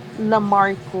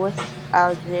LaMarcus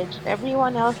Aldridge,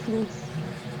 everyone else seems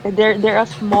they're a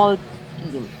small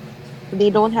team. They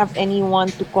don't have anyone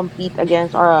to compete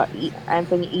against,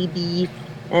 Anthony AD,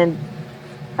 and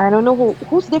I don't know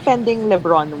who's defending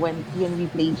LeBron when we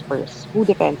play Spurs. Who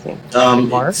defends him?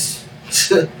 DeMar? It's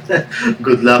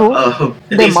good luck. Who? I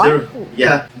think it's Demar? Who?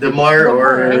 yeah, Demar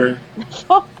Demar, right? or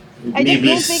So I just maybe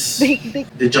don't think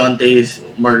they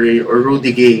DeJounte Murray or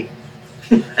Rudy Gay.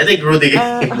 I think Rudy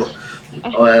Gay. uh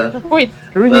well, Wait,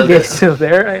 Rudy well, Gay's still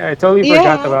there? I totally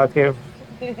forgot yeah, about him.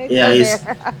 it's yeah, still he's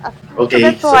there. So okay.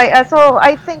 that's So why. So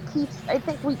I think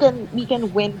we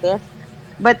can win this,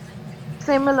 but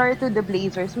similar to the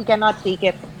Blazers, we cannot take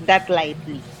it that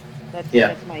lightly.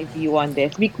 yeah, That's my view on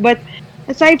this. But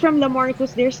aside from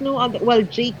LaMarcus, there's no other. Well,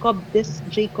 Jacob.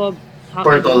 How, I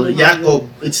don't Portal know how you. Jakob.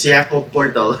 It's Jakob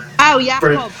Portal. Oh, Per-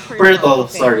 Jakob Pertl. Portal.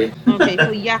 Okay, Sorry. okay.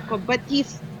 So Jakob, but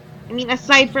he's. I mean,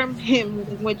 aside from him,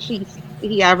 which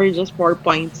he averages 4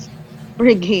 points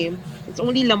per game. It's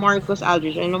only LaMarcus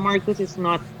Aldridge, and LaMarcus is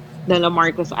not the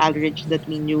LaMarcus Aldridge that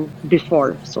we knew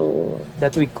before. So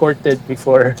That we courted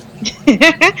before.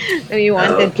 we Uh,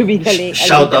 wanted to be a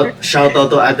shout Laker. out! Shout out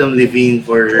to Adam Levine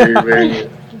for very.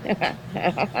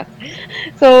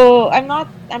 So I'm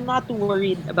not too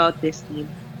worried about this team.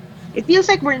 It feels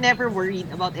like we're never worried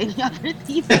about any other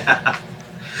team.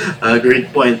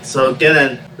 Great point. So,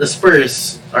 Kenan, the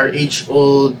Spurs, our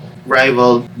age-old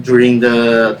rival during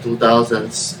the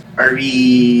 2000s, are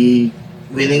we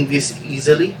winning this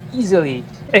easily? Easily.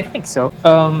 I think so.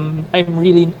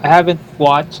 I haven't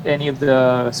watched any of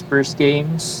the Spurs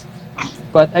games,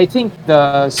 but I think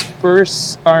the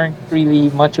Spurs aren't really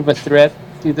much of a threat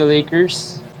to the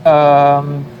Lakers.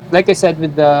 Like I said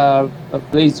with the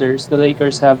Blazers, the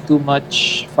Lakers have too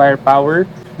much firepower.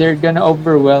 They're gonna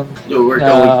overwhelm So we're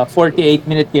going.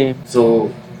 48-minute game. So,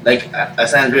 like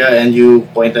as Andrea and you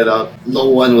pointed out, no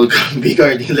one will be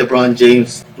guarding LeBron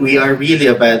James. We are really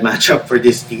a bad matchup for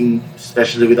this team,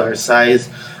 especially with our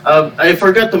size. I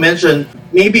forgot to mention,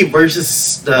 maybe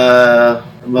versus the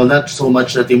well, not so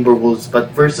much the Timberwolves,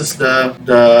 but versus the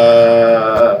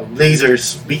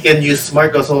Blazers, we can use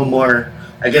Marcus more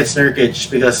against Nurkic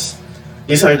because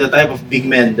these are the type of big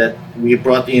men that we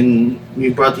brought in. We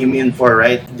brought him in for,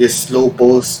 right. This low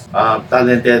post,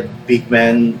 talented big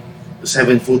man,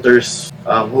 7 footers,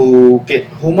 who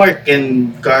Mark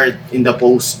can guard in the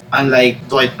post. Unlike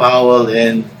Dwight Powell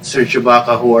and Serge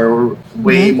Ibaka, who are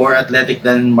way Mm-hmm. more athletic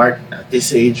than Mark at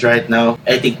this age right now.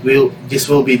 I think this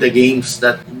will be the games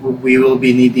that we will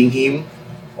be needing him.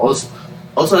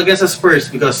 Also against the Spurs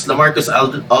because Lamarcus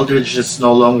Aldridge is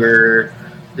no longer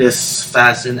this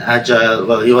fast and agile.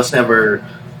 Well, he was never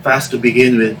fast to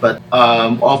begin with, but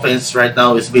offense right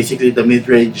now is basically the mid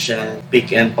range and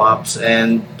pick and pops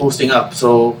and posting up.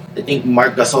 So I think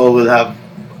Mark Gasol will have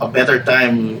a better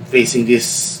time facing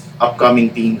these upcoming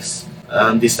teams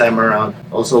this time around.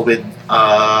 Also with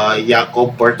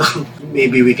Jakob Portal,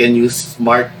 maybe we can use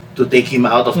Mark to take him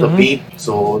out of the Mhm. paint,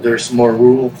 so there's more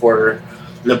room for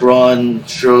LeBron,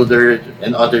 Schroeder,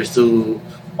 and others to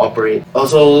operate.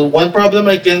 Also, one problem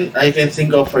I can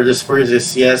think of for the Spurs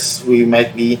is yes, we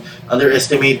might be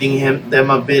underestimating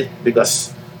them a bit because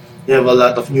they have a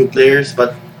lot of new players,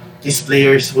 but these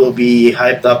players will be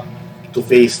hyped up to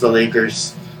face the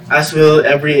Lakers, as will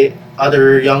every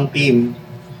other young team.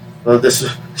 Well, this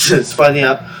it's funny.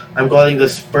 I'm calling the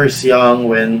Spurs young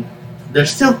when they're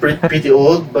still pretty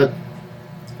old, but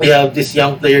we have these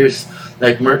young players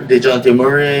like Dejounte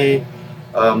Murray,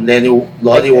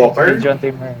 Lonnie Walker. Dejounte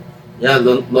Murray. Yeah,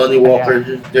 Lonnie Yeah. Walker.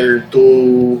 Their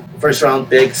two first round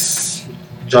picks,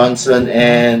 Johnson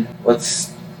and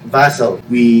what's Vassell.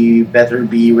 We better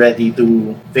be ready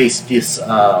to face these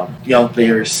young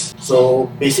players.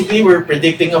 So basically, we're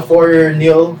predicting a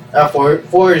 4-0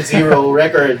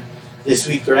 record this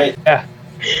week, right? Yeah.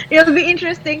 It'll be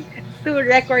interesting to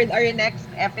record our next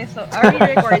episode. Are we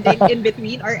recording in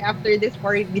between or after this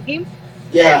board game?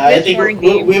 Yeah, I This think board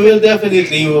we game. will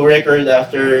definitely record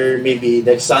after maybe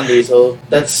next Sunday. So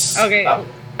that's Okay.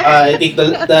 I think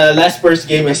the last first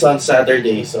game is on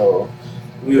Saturday. So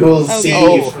we will see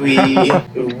Okay.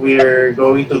 if we're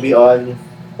going to be on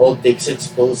Old Takes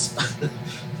Exposed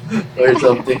or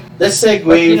something. Let's But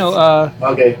segue. you know,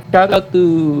 Okay. shout out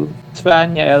to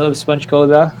fan, yeah, I love Sponge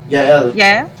Cola. Yael,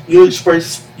 Yeah. huge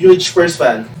Spurs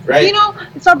fan, You right? know,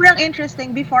 sobrang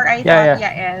interesting. Before, I Yeah, thought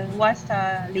yeah. Yael was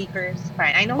a Lakers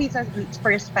fan. I know he's a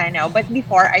Spurs fan now, but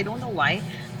before, I don't know why.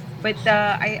 But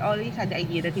I always had the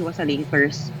idea that he was a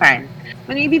Lakers fan.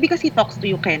 But maybe because he talks to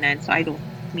you, Kenan, so I don't.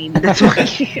 Maybe that's why.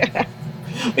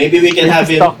 Maybe we can We have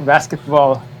just him. talk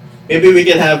basketball. Maybe we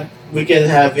can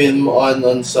have him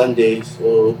on Sunday.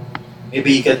 So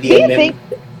maybe you can Do you DM him. think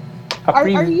A are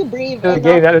preview you brave of the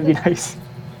game, enough that would be to nice.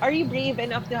 are you brave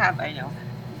enough to have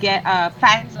get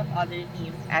fans of other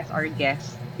teams as our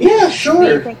guests? Yeah, Do you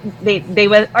sure. think they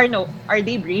will, or no, are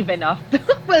they brave enough?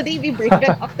 Will they be brave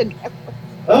enough to get?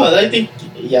 Oh, I think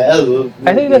Yael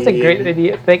I will think that's a be great able.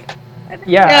 idea. Like,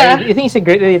 yeah, Yeah, I think it's a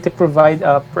great idea to provide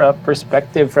a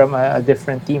perspective from a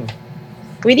different team.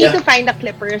 we need Yeah, to find a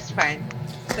Clippers fan.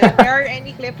 So if there are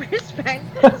any Clippers fan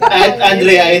and somehow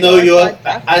Andre, I listening to know our you.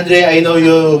 podcast, Andre, I know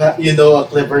you know a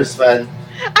Clippers fan.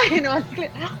 I know.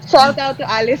 Shout out to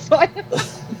Allison.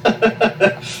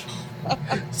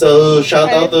 So shout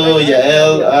out Allison to or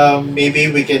Yael. Jojo.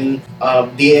 Maybe we can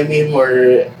DM him,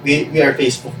 or we are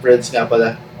Facebook friends nga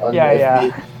pala on Yeah, FB. yeah.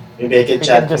 Maybe I can We can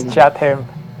chat just him. chat him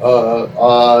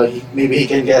Maybe he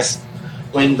can guess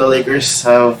when the Lakers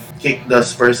have kicked the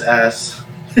Spurs ass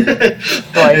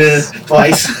twice.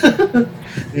 twice.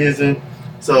 Yes.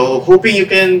 So hoping you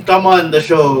can come on the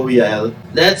show, Yael.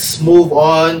 Let's move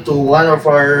on to one of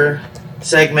our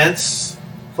segments,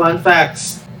 fun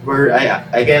facts, where I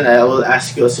will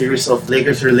ask you a series of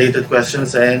Lakers related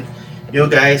questions, and you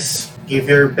guys give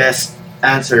your best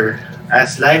answer.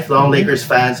 As lifelong Mhm. Lakers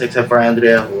fans, except for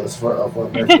Andrea, who was for a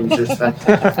former Pacers fan.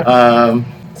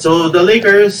 So the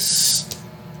Lakers,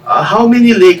 how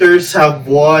many Lakers have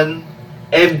won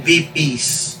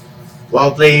MVPs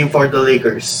while playing for the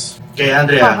Lakers? Okay, Ha ha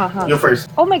Andrea, ha. you first.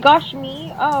 Oh my gosh,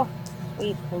 me. Oh,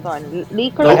 wait, hold on. I No,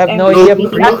 Lakers have no no, idea.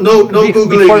 MVP. no, no Before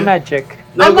googling, Magic.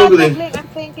 no I'm not googling. googling. I'm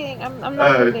thinking. I'm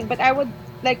not Uh, googling, but I would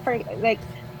like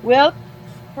Wilt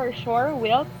for sure.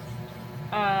 Wilt.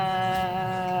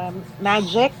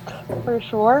 Magic for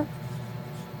sure.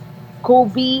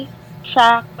 Kobe,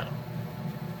 Shaq.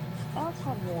 Else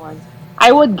have one.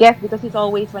 I would guess because he's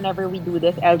always, whenever we do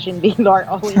this, Elgin Baylor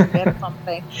always gets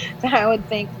something. So I would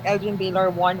think Elgin Baylor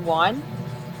won one.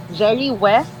 Jerry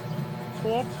West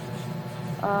six.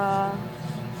 Uh,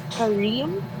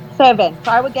 Kareem seven.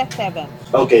 So I would guess seven.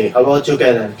 okay, how about you,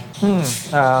 Kenan?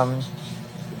 Hmm.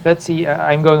 Let's see.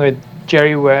 I'm going with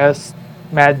Jerry West,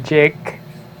 Magic,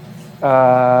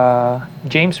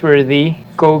 James Worthy,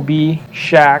 Kobe,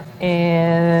 Shaq,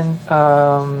 and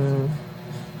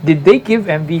did they give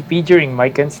MVP during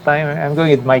Mikan's time? I'm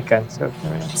going with Mikan, so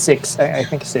six. I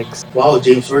think six. Wow,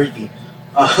 James Worthy.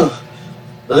 Uh,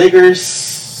 the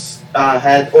Lakers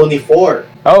had only four.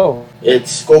 Oh,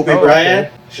 It's Kobe oh, Bryant,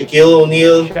 okay. Shaquille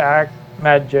O'Neal, Shaq,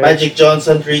 Magic. Magic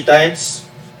Johnson three times,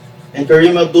 and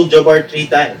Kareem Abdul-Jabbar three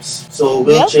times. So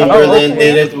Will Wilt? Chamberlain Oh,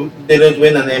 okay. didn't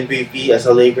win an MVP as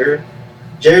a Laker.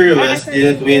 Jerry I West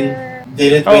didn't win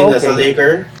remember. Oh, as a okay.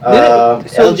 Laker.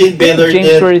 So Elgin did Baylor James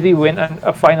did. Worthy win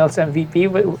a Finals MVP,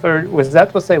 or was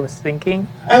that what I was thinking?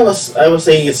 I was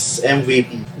saying it's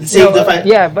MVP. Let's save the No,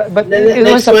 yeah, but it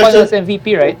next was a Finals question.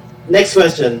 MVP, right? Next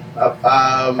question.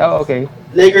 Oh, okay.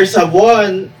 Lakers have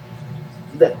won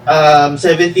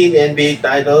 17 NBA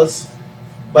titles,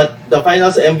 but the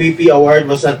Finals MVP award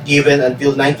was not given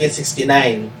until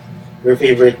 1969. Your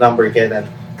favorite number, Kenan.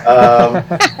 Um,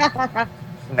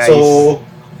 Nice. So,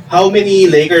 how many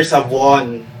Lakers have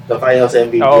won the Finals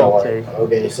MVP Oh, award? okay.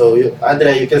 Okay, so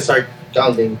Andrea, you can start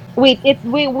counting. Wait,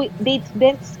 they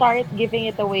didn't start giving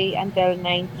it away until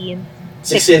 69.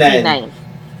 1969.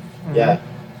 Mhm. Yeah.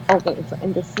 Okay, so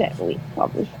in the set, wait,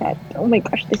 probably set. Oh my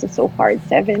gosh, this is so hard.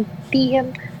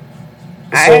 17.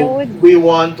 I So would we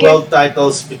won 12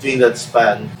 titles between that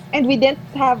span. And we didn't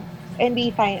have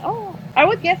NBA final. Oh, I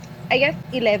guess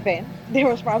 11. There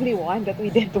was probably one that we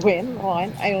didn't win.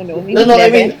 One, I don't know, maybe No, I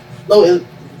 11. mean, no.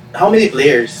 How many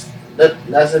players? That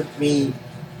doesn't mean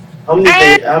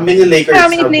Ah, how many Lakers how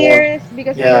many have won? players?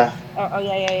 Because it was. Yeah.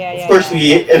 Yeah. Of course,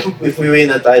 Yeah. if we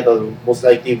win a title, most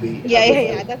likely we.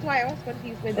 Yeah. That's why I was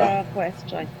confused with the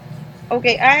question.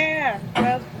 Okay,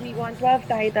 12. We won 12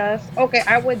 titles. Okay,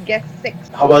 I would guess six.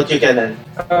 How about you, Kenan?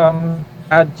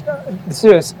 This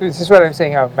is what I'm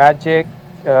saying. Magic,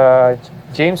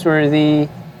 James Worthy,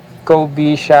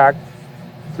 Kobe, Shaq,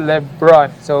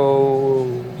 LeBron. So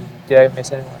did I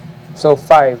miss anyone? So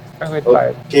five. I'm with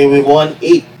five. Okay, we won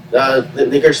 8. The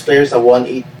Lakers players have won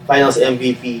 8 Finals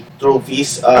MVP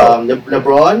trophies.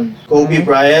 LeBron, Kobe Mhm.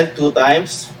 Bryant 2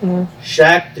 times, Mhm.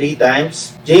 Shaq 3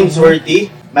 times, James Mhm. Worthy,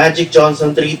 Magic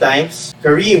Johnson 3 times,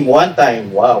 Kareem 1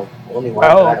 time. Wow, only one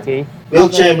Oh, time. okay. Will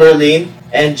Okay. Chamberlain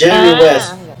and Jerry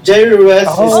West. Yeah. Jerry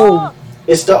West Oh, Oh,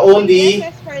 is the my only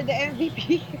guesses for the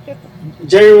MVP.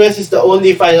 Jerry West is the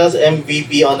only Finals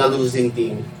MVP on a losing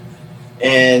team,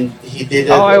 and he did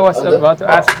oh, it I was on the about to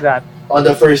ask that. on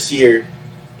the first year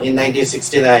in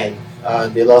 1969.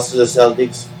 They lost to the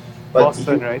Celtics, but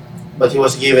Boston, right? he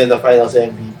was given the Finals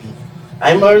MVP.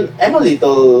 I'm a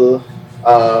little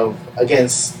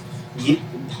against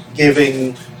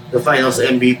giving the Finals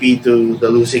MVP to the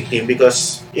losing team,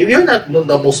 because if you're not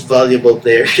the most valuable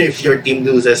player, if your team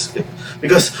loses,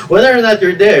 because whether or not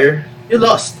you're there, you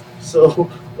lost. So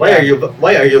Yeah.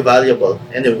 why are you valuable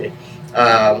anyway?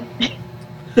 Um,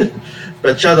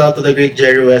 but shout out to the great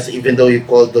Jerry West, even though you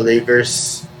called the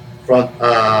Lakers front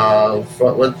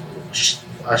what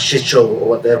a shit show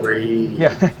or whatever he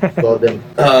Yeah. called them.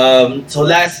 So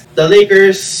last, the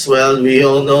Lakers. Well, we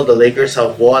all know the Lakers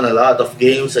have won a lot of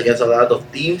games against a lot of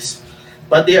teams,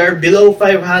 but they are below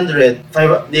 500.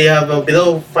 They have a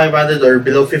below 500 or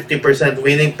below 50%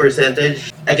 winning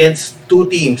percentage against two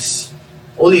teams.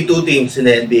 Only two teams in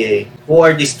the NBA. Who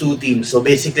are these two teams? So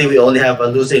basically, we only have a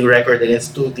losing record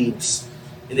against two teams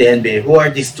in the NBA. Who are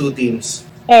these two teams?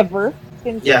 Ever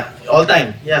since. Yeah, all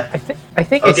time. Yeah. I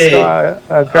think I Okay. saw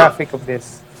a Uh, graphic of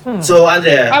this. Hmm. so I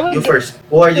Andrea, you would. first.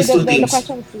 Who are So these two the teams?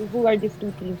 question is, who are these two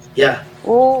teams? Yeah.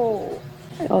 Oh,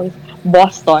 oh,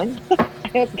 Boston.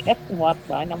 I would guess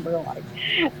Boston, number one.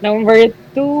 Number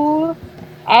two,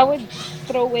 I would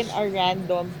throw in a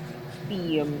random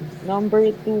team.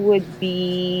 Number two would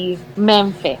be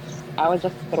Memphis. I would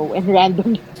just throw in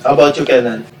random. How about you,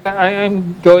 Kenan?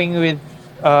 I'm going with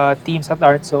teams that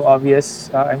aren't so obvious.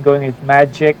 I'm going with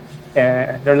Magic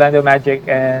and Orlando Magic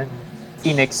and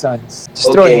Phoenix Suns.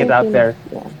 Just throwing it Okay. out there.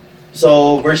 Yeah.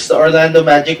 So versus the Orlando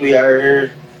Magic, we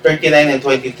are 39 and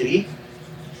 23.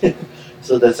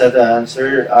 So that's not the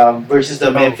answer. Versus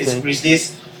the Memphis Okay.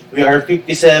 Grizzlies, we are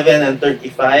 57 and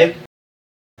 35.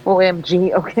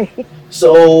 OMG. Okay.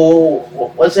 So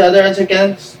what's the other answer,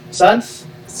 Ken? Suns?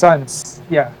 Suns.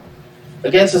 Yeah.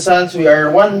 Against the Suns, we are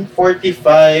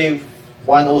 145,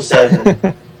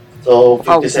 107. So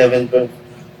 57.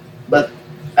 But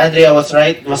Andrea was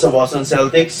right. It was the Boston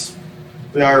Celtics.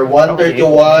 We are Okay.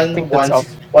 I think that's all.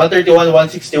 131,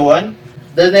 161.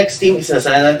 The next team is the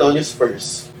San Antonio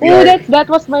Spurs. We Oh, are that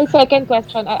was my second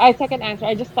question. I second answer.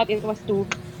 I just thought it was too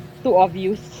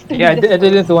obvious to Yeah, be the I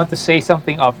didn't Spurs. want to say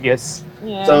something obvious.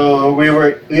 Yeah. So we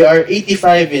are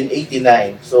 85 and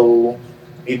 89. So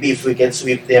maybe if we can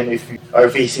sweep them, if we are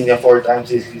facing them four times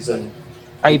this season,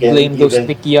 I we can blame those even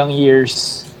Nick Young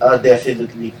years.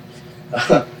 definitely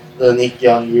the Nick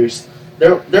Young years.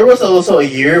 There was also a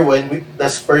year when the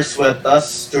Spurs swept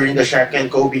us during the Shaq and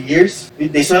Kobe years.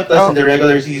 They swept us in Oh. the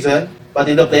regular season, but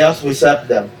in the playoffs we swept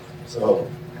them. So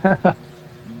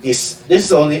this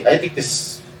is only, I think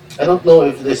this, I don't know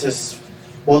if this is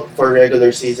both for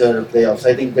regular season or playoffs.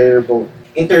 I think they're both.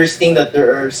 Interesting that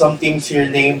there are some teams here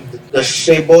named the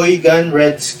Sheboygan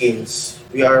Redskins.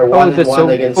 We are Oh, one and that's one so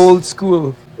against. old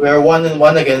school. We are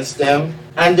 1-1 against them.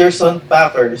 Anderson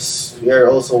Packers. We are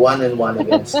also 1-1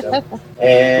 against them.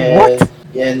 And What?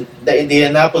 in the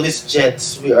Indianapolis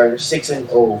Jets, we are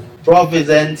 6-0.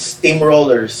 Providence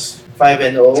Steamrollers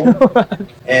 5-0,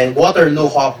 and Waterloo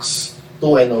Hawks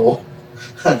 2-0.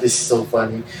 This is so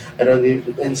funny. I don't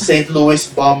even. And St. Louis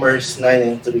Bombers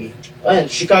 9-3. And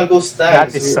Chicago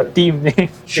Stags. That is a team name.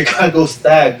 Chicago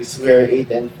Stags, we're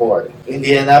 8-4.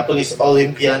 Indianapolis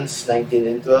Olympians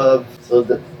 19-12. So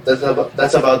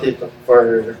that's about it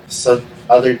for some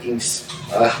other teams.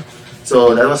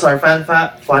 So that was our fun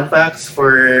facts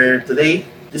for today.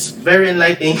 This very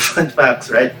enlightening fun facts,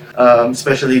 right?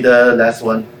 Especially the last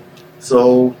one.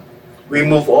 So we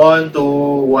move on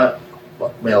to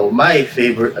my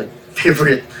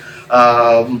favorite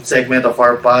segment of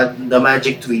our pod, the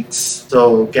Magic Tweets.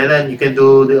 So, Kenan, you can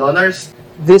do the honors.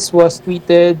 This was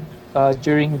tweeted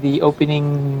during the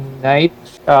opening night.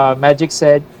 Magic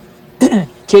said,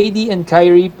 KD and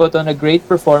Kyrie put on a great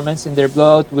performance in their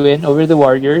blowout win over the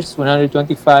Warriors,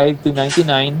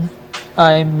 125-99.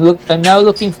 I'm now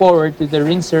looking forward to the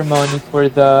ring ceremony for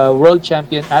the world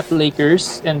champion at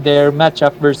Lakers and their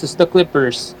matchup versus the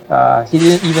Clippers. He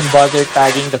didn't even bother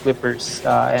tagging the Clippers,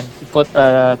 and he put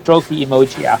a trophy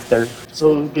emoji after.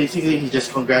 So, basically, he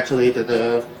just congratulated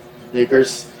the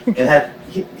Lakers and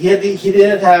he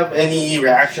didn't have any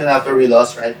reaction after we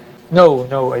lost, right? No,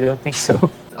 I don't think so.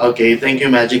 Okay, thank you,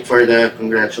 Magic, for the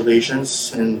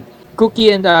congratulations. And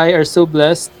Cookie and I are so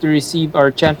blessed to receive our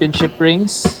championship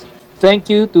rings. Thank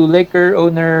you to Laker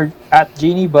owner at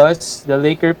Genie Bus, the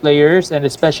Laker players, and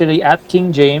especially at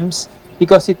King James,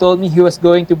 because he told me he was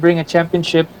going to bring a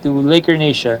championship to Laker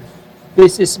Nation.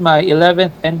 This is my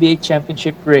 11th NBA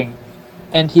championship ring.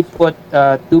 And he put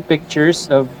two pictures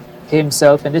of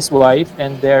himself and his wife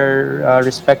and their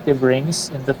respective rings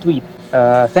in the tweet.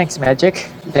 Thanks, Magic.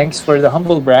 Thanks for the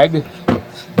humble brag.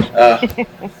 Uh,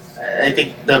 I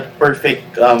think the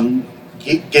perfect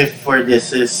gift for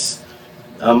this is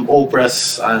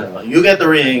Oprah's. I don't know. You get the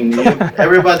ring.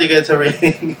 Everybody gets a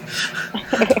ring.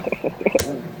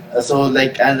 So,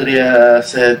 like Andrea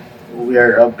said, we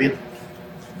are a bit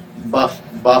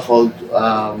baffled.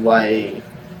 Why?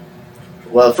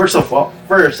 Well, first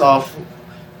off,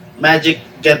 Magic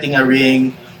getting a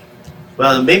ring.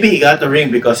 Well, maybe he got the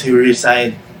ring because he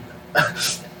resigned.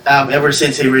 Ever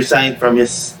since he resigned from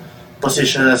his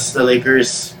position as the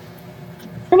Lakers.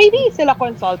 Or maybe sila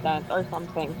consultant or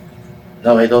something.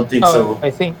 No, I don't think so. I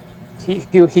think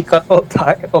he cut all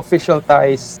official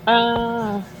ties.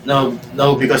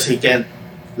 No, because he can't.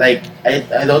 Like,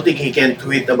 I don't think he can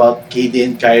tweet about KD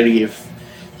and Kyrie if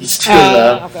he's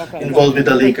still Okay. involved with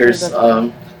the Lakers. That's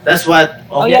true. That's what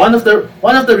Yeah.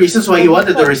 one of the reasons why he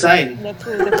wanted to resign. That's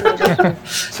true.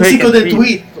 That's Because he couldn't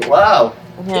tweet. Wow.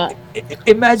 Yeah.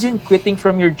 Imagine quitting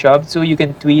from your job so you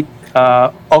can tweet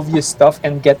obvious stuff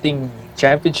and getting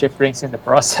championship rings in the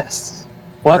process.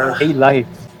 What a life!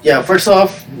 Yeah. First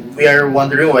off, we are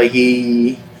wondering why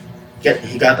he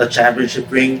got a championship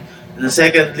ring, and then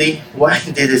secondly, why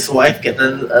did his wife get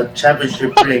a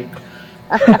championship ring?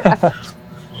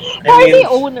 I Are mean, they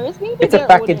owners? Maybe It's a they're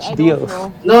package owners. I deal.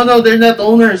 don't know. no, they're not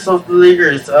owners of the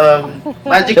Lakers.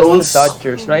 Magic Just owns the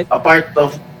Dodgers, right? a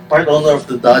part owner of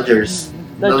the Dodgers.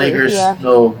 The Dodgers, Lakers, yeah.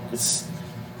 no. It's,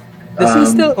 Does he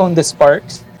still own the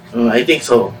Sparks? I think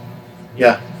so.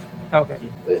 Yeah, Okay.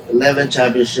 11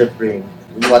 championship ring.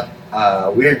 What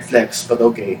weird flex, but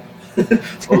okay.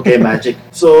 Okay, Magic.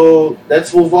 So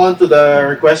let's move on to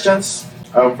the questions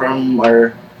from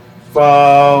our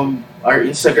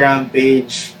Instagram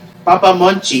page. Papa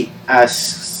Monchi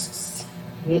asks,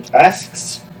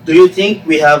 do you think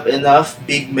we have enough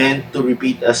big men to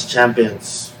repeat as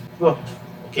champions? Oh,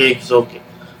 okay, so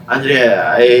Andrea,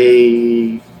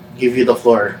 I give you the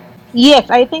floor. Yes,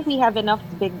 I think we have enough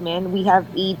big men. We have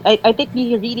eight. I think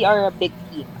we really are a big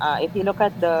team. If you look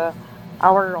at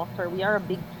our roster, we are a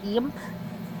big team.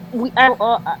 We are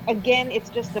again. It's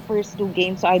just the first two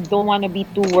games, so I don't want to be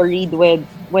too worried with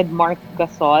Mark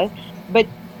Gasol. But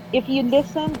if you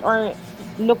listen or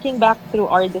looking back through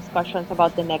our discussions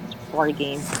about the next four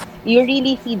games, you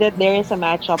really see that there is a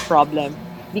matchup problem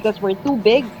because we're too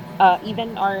big.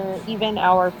 Even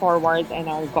our forwards and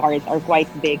our guards are quite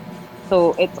big,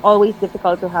 so it's always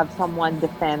difficult to have someone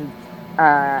defend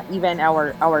even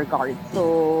our guards.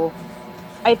 So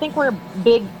I think we're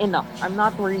big enough. I'm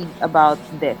not worried about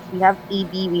this. We have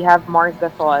AD, we have Mark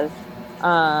Gasol,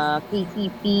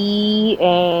 KCP,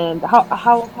 and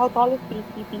how tall is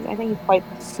KCP? I think he's quite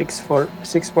 6'4",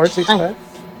 6'4", 6'5".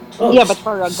 Oh, yeah, but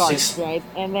for a guard, six, right?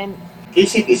 And then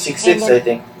KCP 6'6", and then I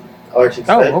think, or 6'5".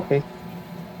 Oh, okay.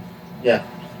 Yeah,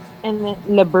 and then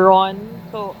LeBron.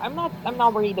 So I'm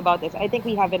not worried about this. I think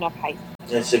we have enough height.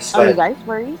 yeah, Are you 6'5". guys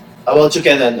worried? How about you,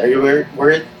 Kenan? Are you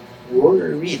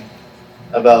worried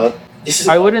about this? Is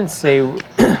I wouldn't say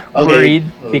worried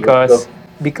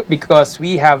because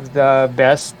we have the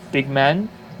best big man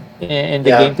in the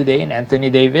Yeah. game today in Anthony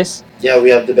Davis. Yeah, we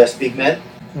have the best big man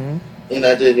Mhm. in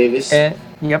Anthony Davis.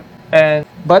 Yep.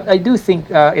 But I do think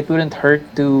it wouldn't hurt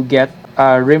to get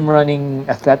a rim running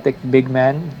athletic big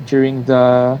man during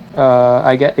the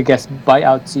I guess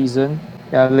buyout season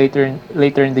later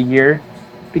in the year,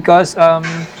 because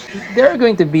there are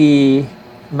going to be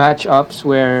matchups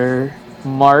where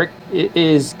Mark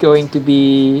is going to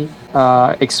be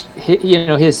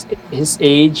his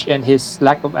age and his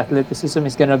lack of athleticism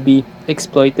is going to be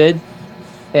exploited,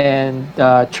 and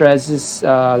Trez's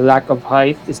lack of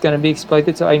height is going to be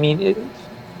exploited. So I mean,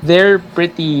 they're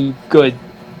pretty good,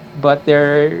 but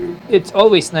it's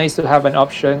always nice to have an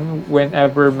option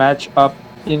whenever match up.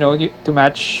 To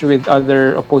match with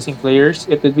other opposing players,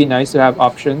 it would be nice to have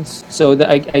options. So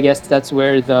I guess that's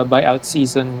where the buyout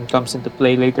season comes into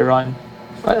play later on.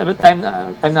 But I'm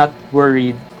not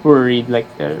worried like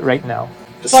right now.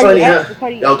 It's Sorry, funny, huh?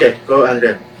 sorry. Okay, go,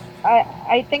 Andrea.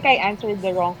 I think I answered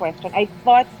the wrong question. I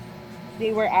thought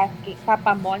they were asking,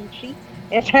 Papa Monchi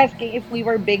is asking if we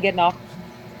were big enough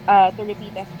to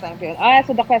repeat as champion.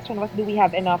 So the question was, do we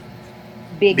have enough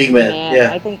big Men, men? yeah.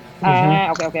 I think.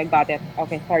 Mhm. Okay, I got it.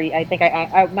 Okay, sorry. I think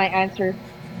my answer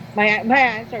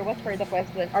was for the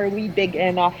question: are we big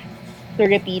enough to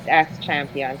repeat as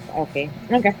champions? Okay.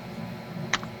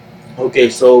 Okay,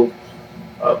 so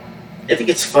I think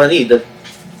it's funny that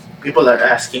people are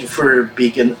asking for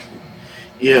big and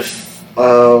if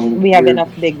We have we're- enough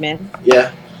big men.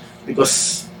 Yeah,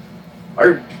 because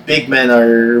our big men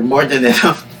are more than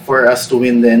enough for us to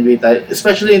win the NBA title,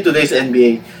 especially in today's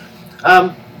NBA.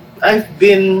 I've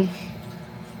been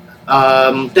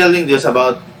telling this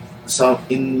about some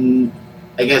in.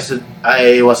 I guess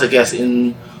I was a guest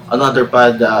in another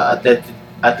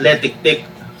Athletic Tick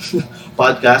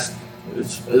podcast.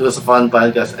 It was a fun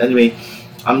podcast. Anyway,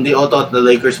 they all thought the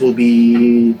Lakers will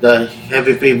be the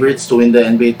heavy favorites to win the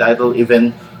NBA title.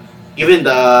 Even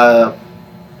the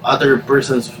other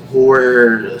persons who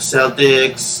were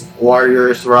Celtics,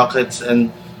 Warriors, Rockets,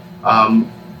 and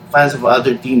fans of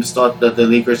other teams thought that the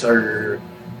Lakers are.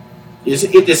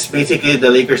 It is basically the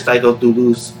Lakers' title to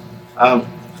lose. Um,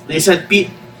 they said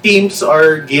teams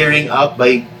are gearing up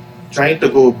by trying to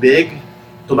go big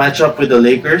to match up with the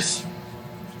Lakers.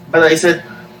 But I said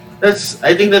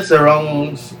I think that's the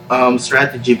wrong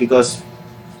strategy because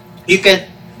you can't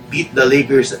beat the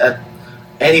Lakers at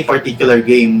any particular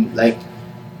game. Like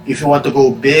if you want to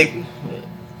go big,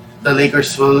 the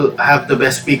Lakers will have the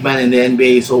best big man in the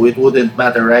NBA, so it wouldn't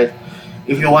matter, right?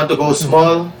 If you want to go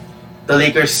small, the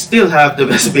Lakers still have the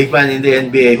best big man in the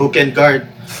NBA who can guard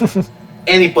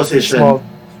any position. Small.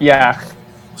 Yeah,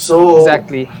 So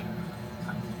exactly.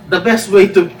 the best way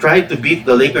to try to beat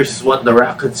the Lakers is what the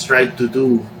Rockets tried to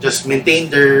do. Just maintain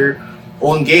their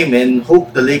own game and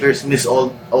hope the Lakers miss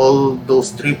all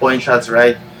those 3 point shots,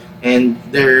 right? And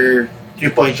their 3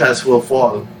 point shots will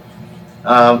fall.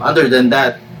 Other than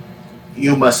that,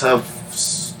 you must have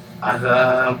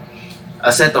uh,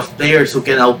 a set of players who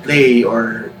can outplay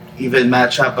or even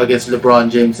match up against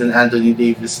LeBron James and Anthony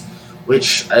Davis,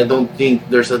 which I don't think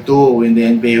there's a duo in the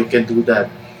NBA who can do that.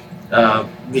 Uh,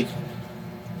 which,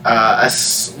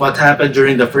 as what happened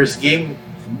during the first game,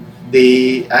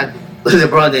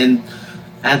 LeBron and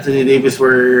Anthony Davis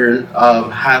were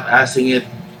half-assing it.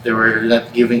 They were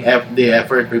not giving the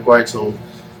effort required. So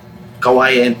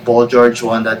Kawhi and Paul George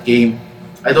won that game.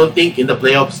 I don't think in the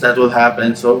playoffs that will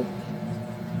happen. So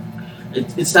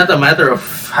it's not a matter of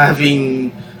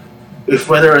having if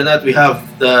whether or not we have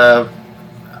the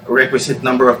requisite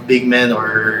number of big men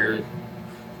or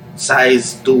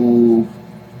size to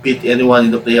beat anyone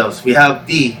in the playoffs. We have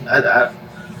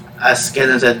as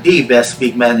Kenan said, the best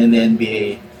big man in the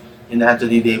NBA in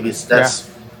Anthony Davis. Yeah.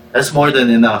 That's more than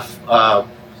enough.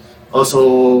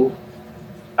 Also,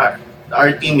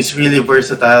 our team is really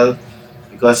versatile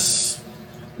because,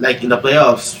 like in the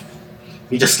playoffs,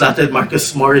 we just slotted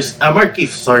Markeith.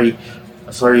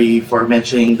 Sorry for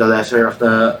mentioning the lesser of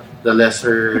the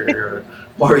lesser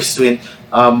Morris twin.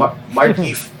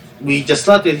 Markeith, we just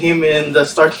slotted him in the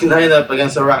starting lineup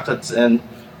against the Rockets, and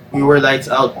we were lights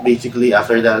out basically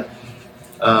after that.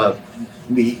 Uh,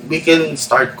 we can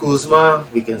start Kuzma,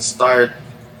 we can start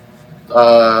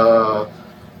uh,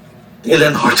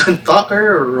 Dylan Horton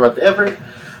Tucker or whatever.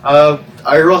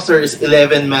 Our roster is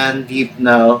 11 man deep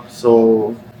now,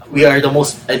 so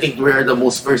I think we are the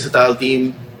most versatile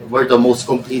team. We're the most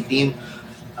complete team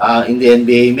in the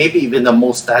NBA, maybe even the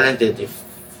most talented, if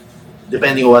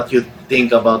depending on what you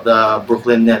think about the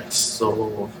Brooklyn Nets.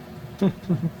 So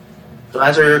to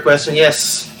answer your question,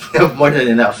 yes, we have more than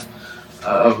enough.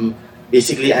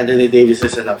 Basically, Anthony Davis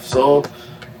is enough. So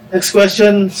next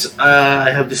questions. I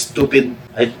have this stupid.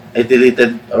 I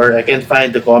deleted or I can't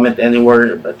find the comment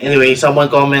anywhere. But anyway, someone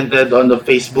commented on the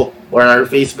Facebook or on our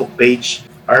Facebook page.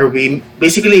 Are we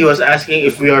basically he was asking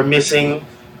if we are missing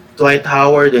Dwight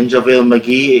Howard and JaVale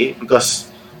McGee because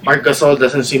Marc Gasol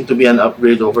doesn't seem to be an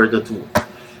upgrade over the two.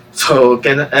 So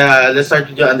let's start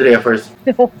with you, Andrea, first.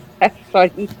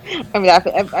 Sorry, I'm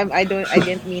laughing. I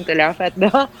didn't mean to laugh at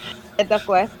the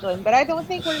question, but I don't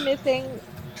think we're missing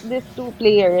these two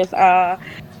players. I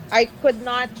could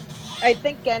not. I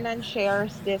think Kenan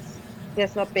shares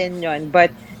this opinion, but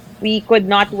we could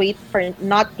not wait for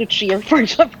not to cheer for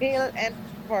Javel and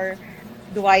for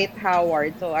Dwight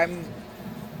Howard. So I'm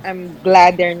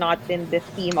glad they're not in this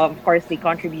team. Of course, they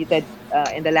contributed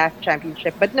in the last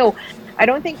championship, but no, I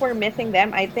don't think we're missing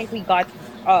them. I think we got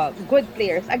good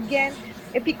players. Again,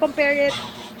 if you compare it,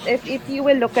 if you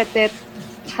will look at it,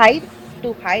 height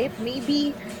to height,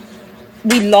 maybe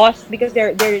we lost because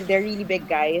they're really big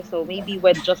guys. So maybe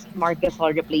with just Marcus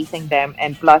Hall replacing them,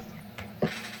 and plus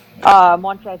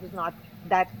Montrez is not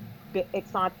that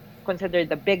it's not considered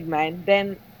the big man,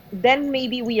 then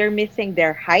maybe we are missing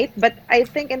their height. But I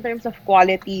think in terms of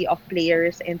quality of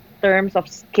players, in terms of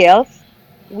skills,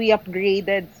 we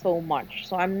upgraded so much.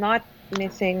 So I'm not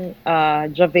missing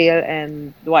JaVale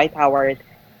and Dwight Howard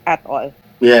at all.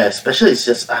 Yeah, especially it's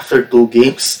just after two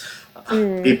games.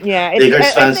 Yeah, Lakers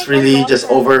I fans think our really just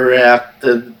roster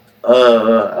overreacted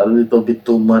a little bit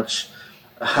too much.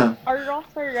 our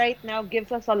roster right now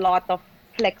gives us a lot of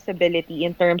flexibility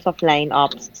in terms of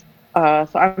lineups.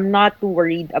 So I'm not too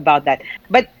worried about that.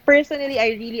 But personally,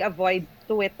 I really avoid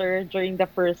Twitter during the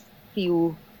first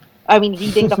few. I mean,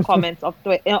 reading the comments of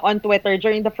on Twitter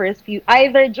during the first few,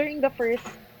 either during the first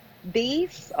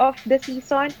days of the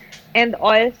season and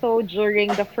also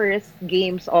during the first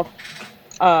games of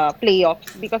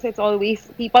playoffs, because it's always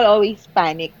people always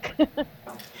panic.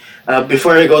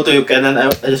 Before I go to you, Kenan, I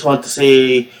just want to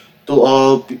say to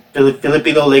all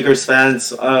Filipino Lakers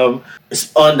fans, on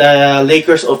the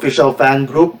Lakers official fan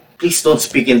group, please don't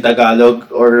speak in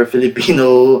Tagalog or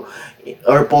Filipino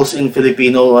or post in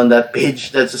Filipino on that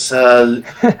page. That's a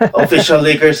official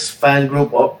Lakers fan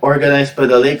group organized by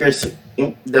the Lakers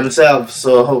themselves.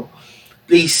 So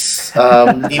please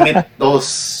limit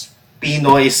those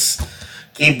Pinoy's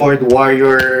keyboard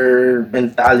warrior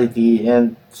mentality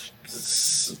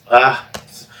uh,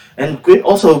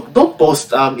 also don't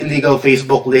post illegal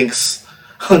Facebook links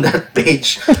on that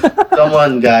page. Come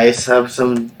on, guys, have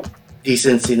some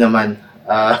decency naman.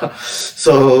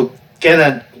 So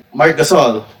Kenan, Marc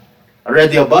Gasol,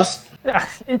 already a bust?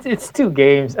 It's 2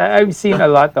 games. I've seen a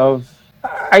lot of.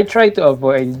 I try to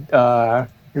avoid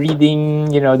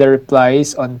reading, the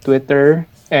replies on Twitter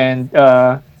and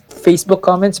Facebook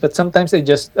comments, but sometimes I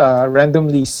just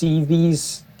randomly see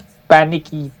these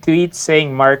panicky tweets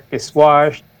saying Mark is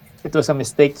washed. It was a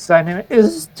mistake to sign him.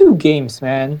 It's 2 games,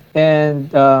 man,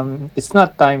 and it's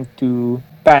not time to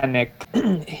panic.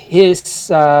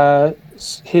 his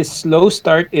his slow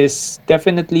start is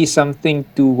definitely something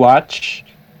to watch,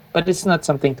 but it's not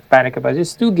something to panic about.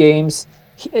 It's 2 games,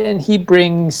 and he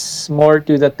brings more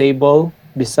to the table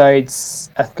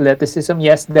besides athleticism.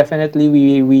 Yes, definitely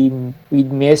we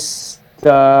miss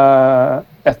the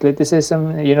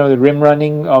athleticism, the rim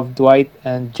running of Dwight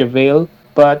and JaVale.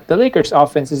 But the Lakers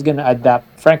offense is gonna adapt.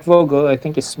 Frank Vogel, I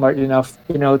think, is smart enough,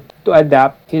 to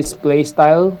adapt his play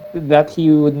style that he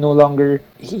would no longer.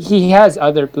 He has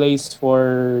other plays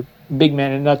for big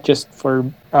men and not just for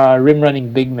rim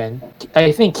running big men.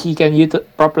 I think he can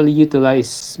properly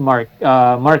utilize Mark.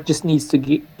 Mark just needs to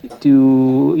get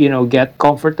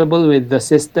comfortable with the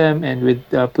system and with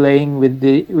playing with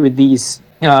these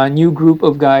new group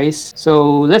of guys.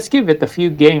 So let's give it a few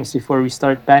games before we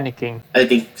start panicking. I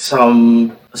think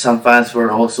some fans were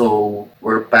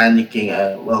panicking.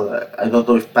 I don't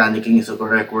know if panicking is the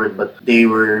correct word, but they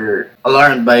were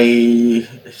alarmed by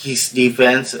his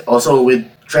defense. Also with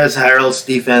Trez Harrell's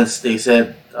defense, they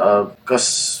said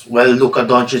because Luka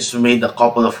Doncic made a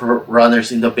couple of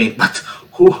runners in the paint, but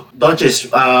Doncic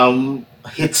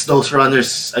hits those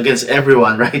runners against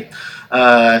everyone, right?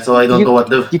 So I don't know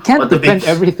You can't what the defend big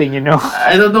everything.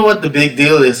 I don't know what the big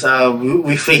deal is.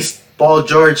 We faced Paul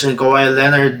George and Kawhi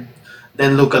Leonard,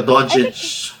 then Luka I think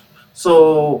Doncic.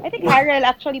 So I think Harrell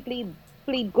actually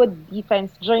played good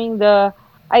defense during the.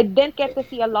 I didn't get to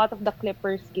see a lot of the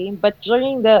Clippers game, but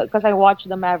during the because I watched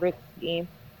the Mavericks game,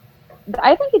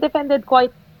 I think he defended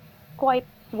quite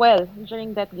well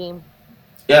during that game.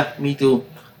 yeah, me too.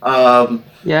 Um,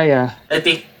 Yeah, yeah. I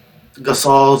think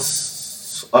Gasol's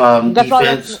Gasol was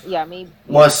defense yeah maybe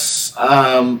was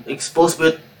exposed,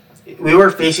 but we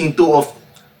were facing two of.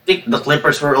 I think the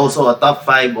Clippers were also a top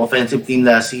five offensive team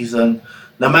last season.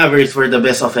 The Mavericks were the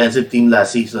best offensive team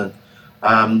last season.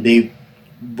 They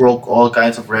broke all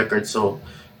kinds of records, so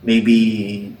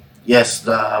maybe yes,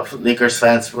 the Lakers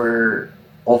fans were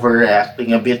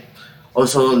overreacting a bit.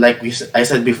 Also, like I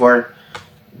said before,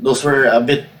 those were a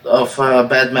bit of a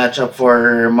bad matchup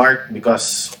for Mark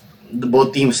because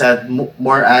both teams had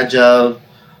more agile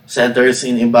centers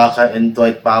in Ibaka and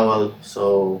Dwight Powell.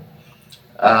 So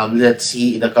let's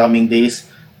see in the coming days.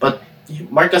 But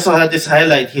Marc also had this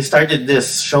highlight. He started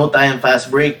this Showtime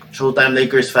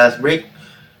Lakers fast break,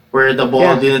 where the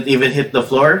ball Yeah. didn't even hit the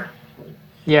floor.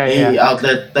 Yeah, He yeah.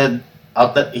 outlet.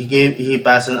 He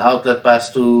passed an outlet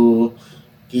pass to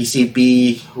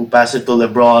KCP, who passed it to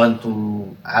LeBron,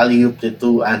 who alley ooped it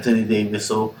to Anthony Davis.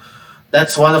 So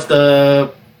that's one of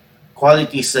the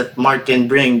qualities that Mark can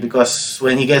bring because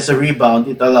when he gets a rebound,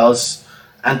 it allows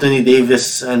Anthony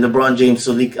Davis and LeBron James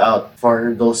to leak out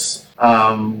for those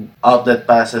outlet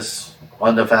passes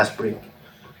on the fast break.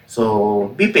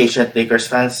 So be patient, Lakers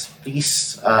fans.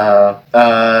 Please,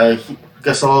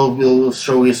 Gasol will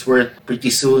show his worth pretty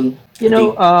soon. I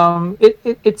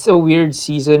think, It's a weird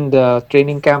season. The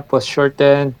training camp was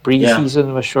shortened, yeah,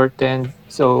 preseason was shortened,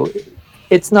 so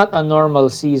it's not a normal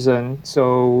season.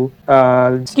 So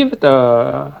let's give it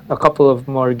a couple of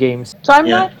more games. so I'm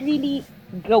yeah, not really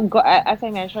as I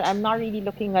mentioned, I'm not really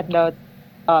looking at the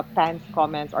fans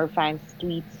comments or fans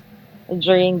tweets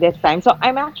during this time. So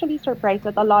I'm actually surprised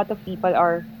that a lot of people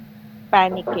are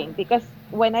panicking because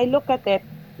when I look at it,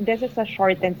 this is a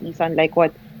shortened season, like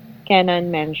what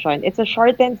Kenan mentioned. It's a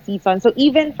shortened season. So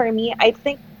even for me, I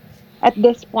think at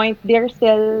this point they're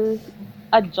still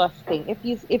adjusting.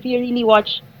 If you really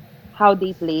watch how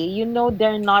they play,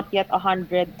 they're not yet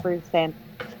 100%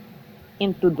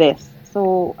 into this.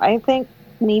 So I think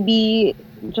maybe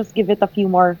just give it a few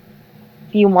more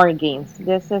games.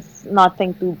 This is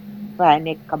nothing to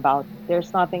panic about.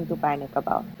 There's nothing to panic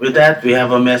about. With that, we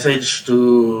have a message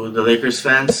to the Lakers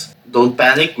fans. Don't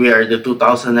panic. We are the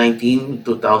 2019-2020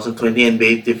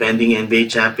 NBA defending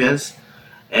NBA champions.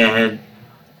 And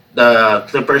the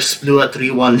Clippers blew a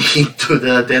 3-1 lead to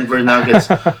the Denver Nuggets.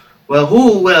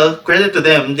 Well, credit to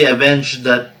them. They avenged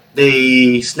that.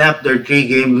 They snapped their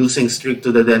 3-game losing streak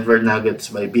to the Denver Nuggets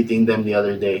by beating them the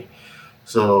other day.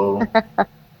 So,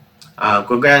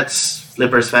 congrats,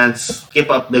 Clippers fans. Keep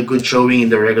up the good showing in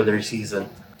the regular season.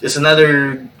 Just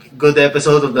another good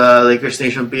episode of the Lakers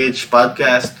Nation PH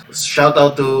podcast. Shout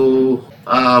out to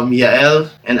Yael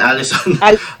and Allison.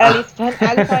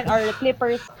 Alison, our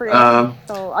Clippers friend.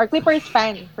 So our Clippers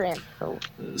fan friend.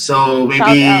 So Shout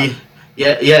out. maybe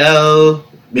Yael,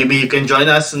 maybe you can join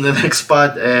us in the next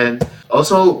pod. And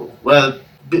also, well,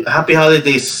 happy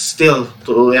holidays still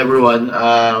to everyone.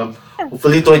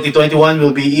 Hopefully 2021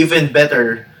 will be even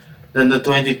better than the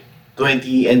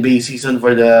 2020 NBA season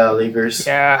for the Lakers.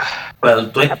 Yeah. Well,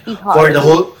 Happy for the holidays.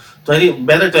 whole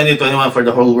 2021 for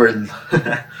the whole world.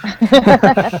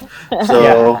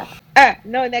 So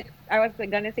No, I was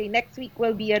gonna say next week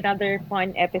will be another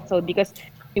fun episode because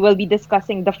we will be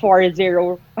discussing the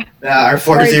 4-0 our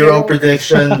 4-0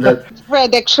 prediction that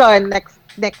prediction next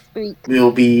week.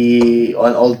 will be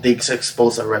on all takes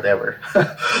exposed or whatever.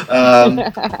 um,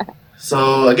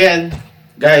 so again,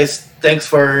 guys, thanks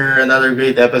for another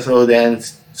great episode and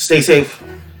stay safe.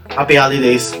 Happy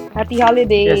holidays. Happy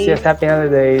holidays. Yes, happy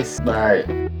holidays. Bye.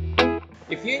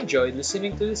 If you enjoyed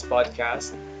listening to this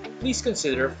podcast, please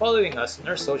consider following us on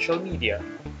our social media.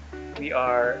 We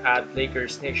are at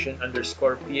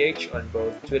LakersNation_PH on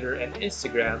both Twitter and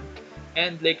Instagram,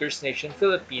 and Lakers Nation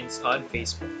Philippines on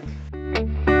Facebook.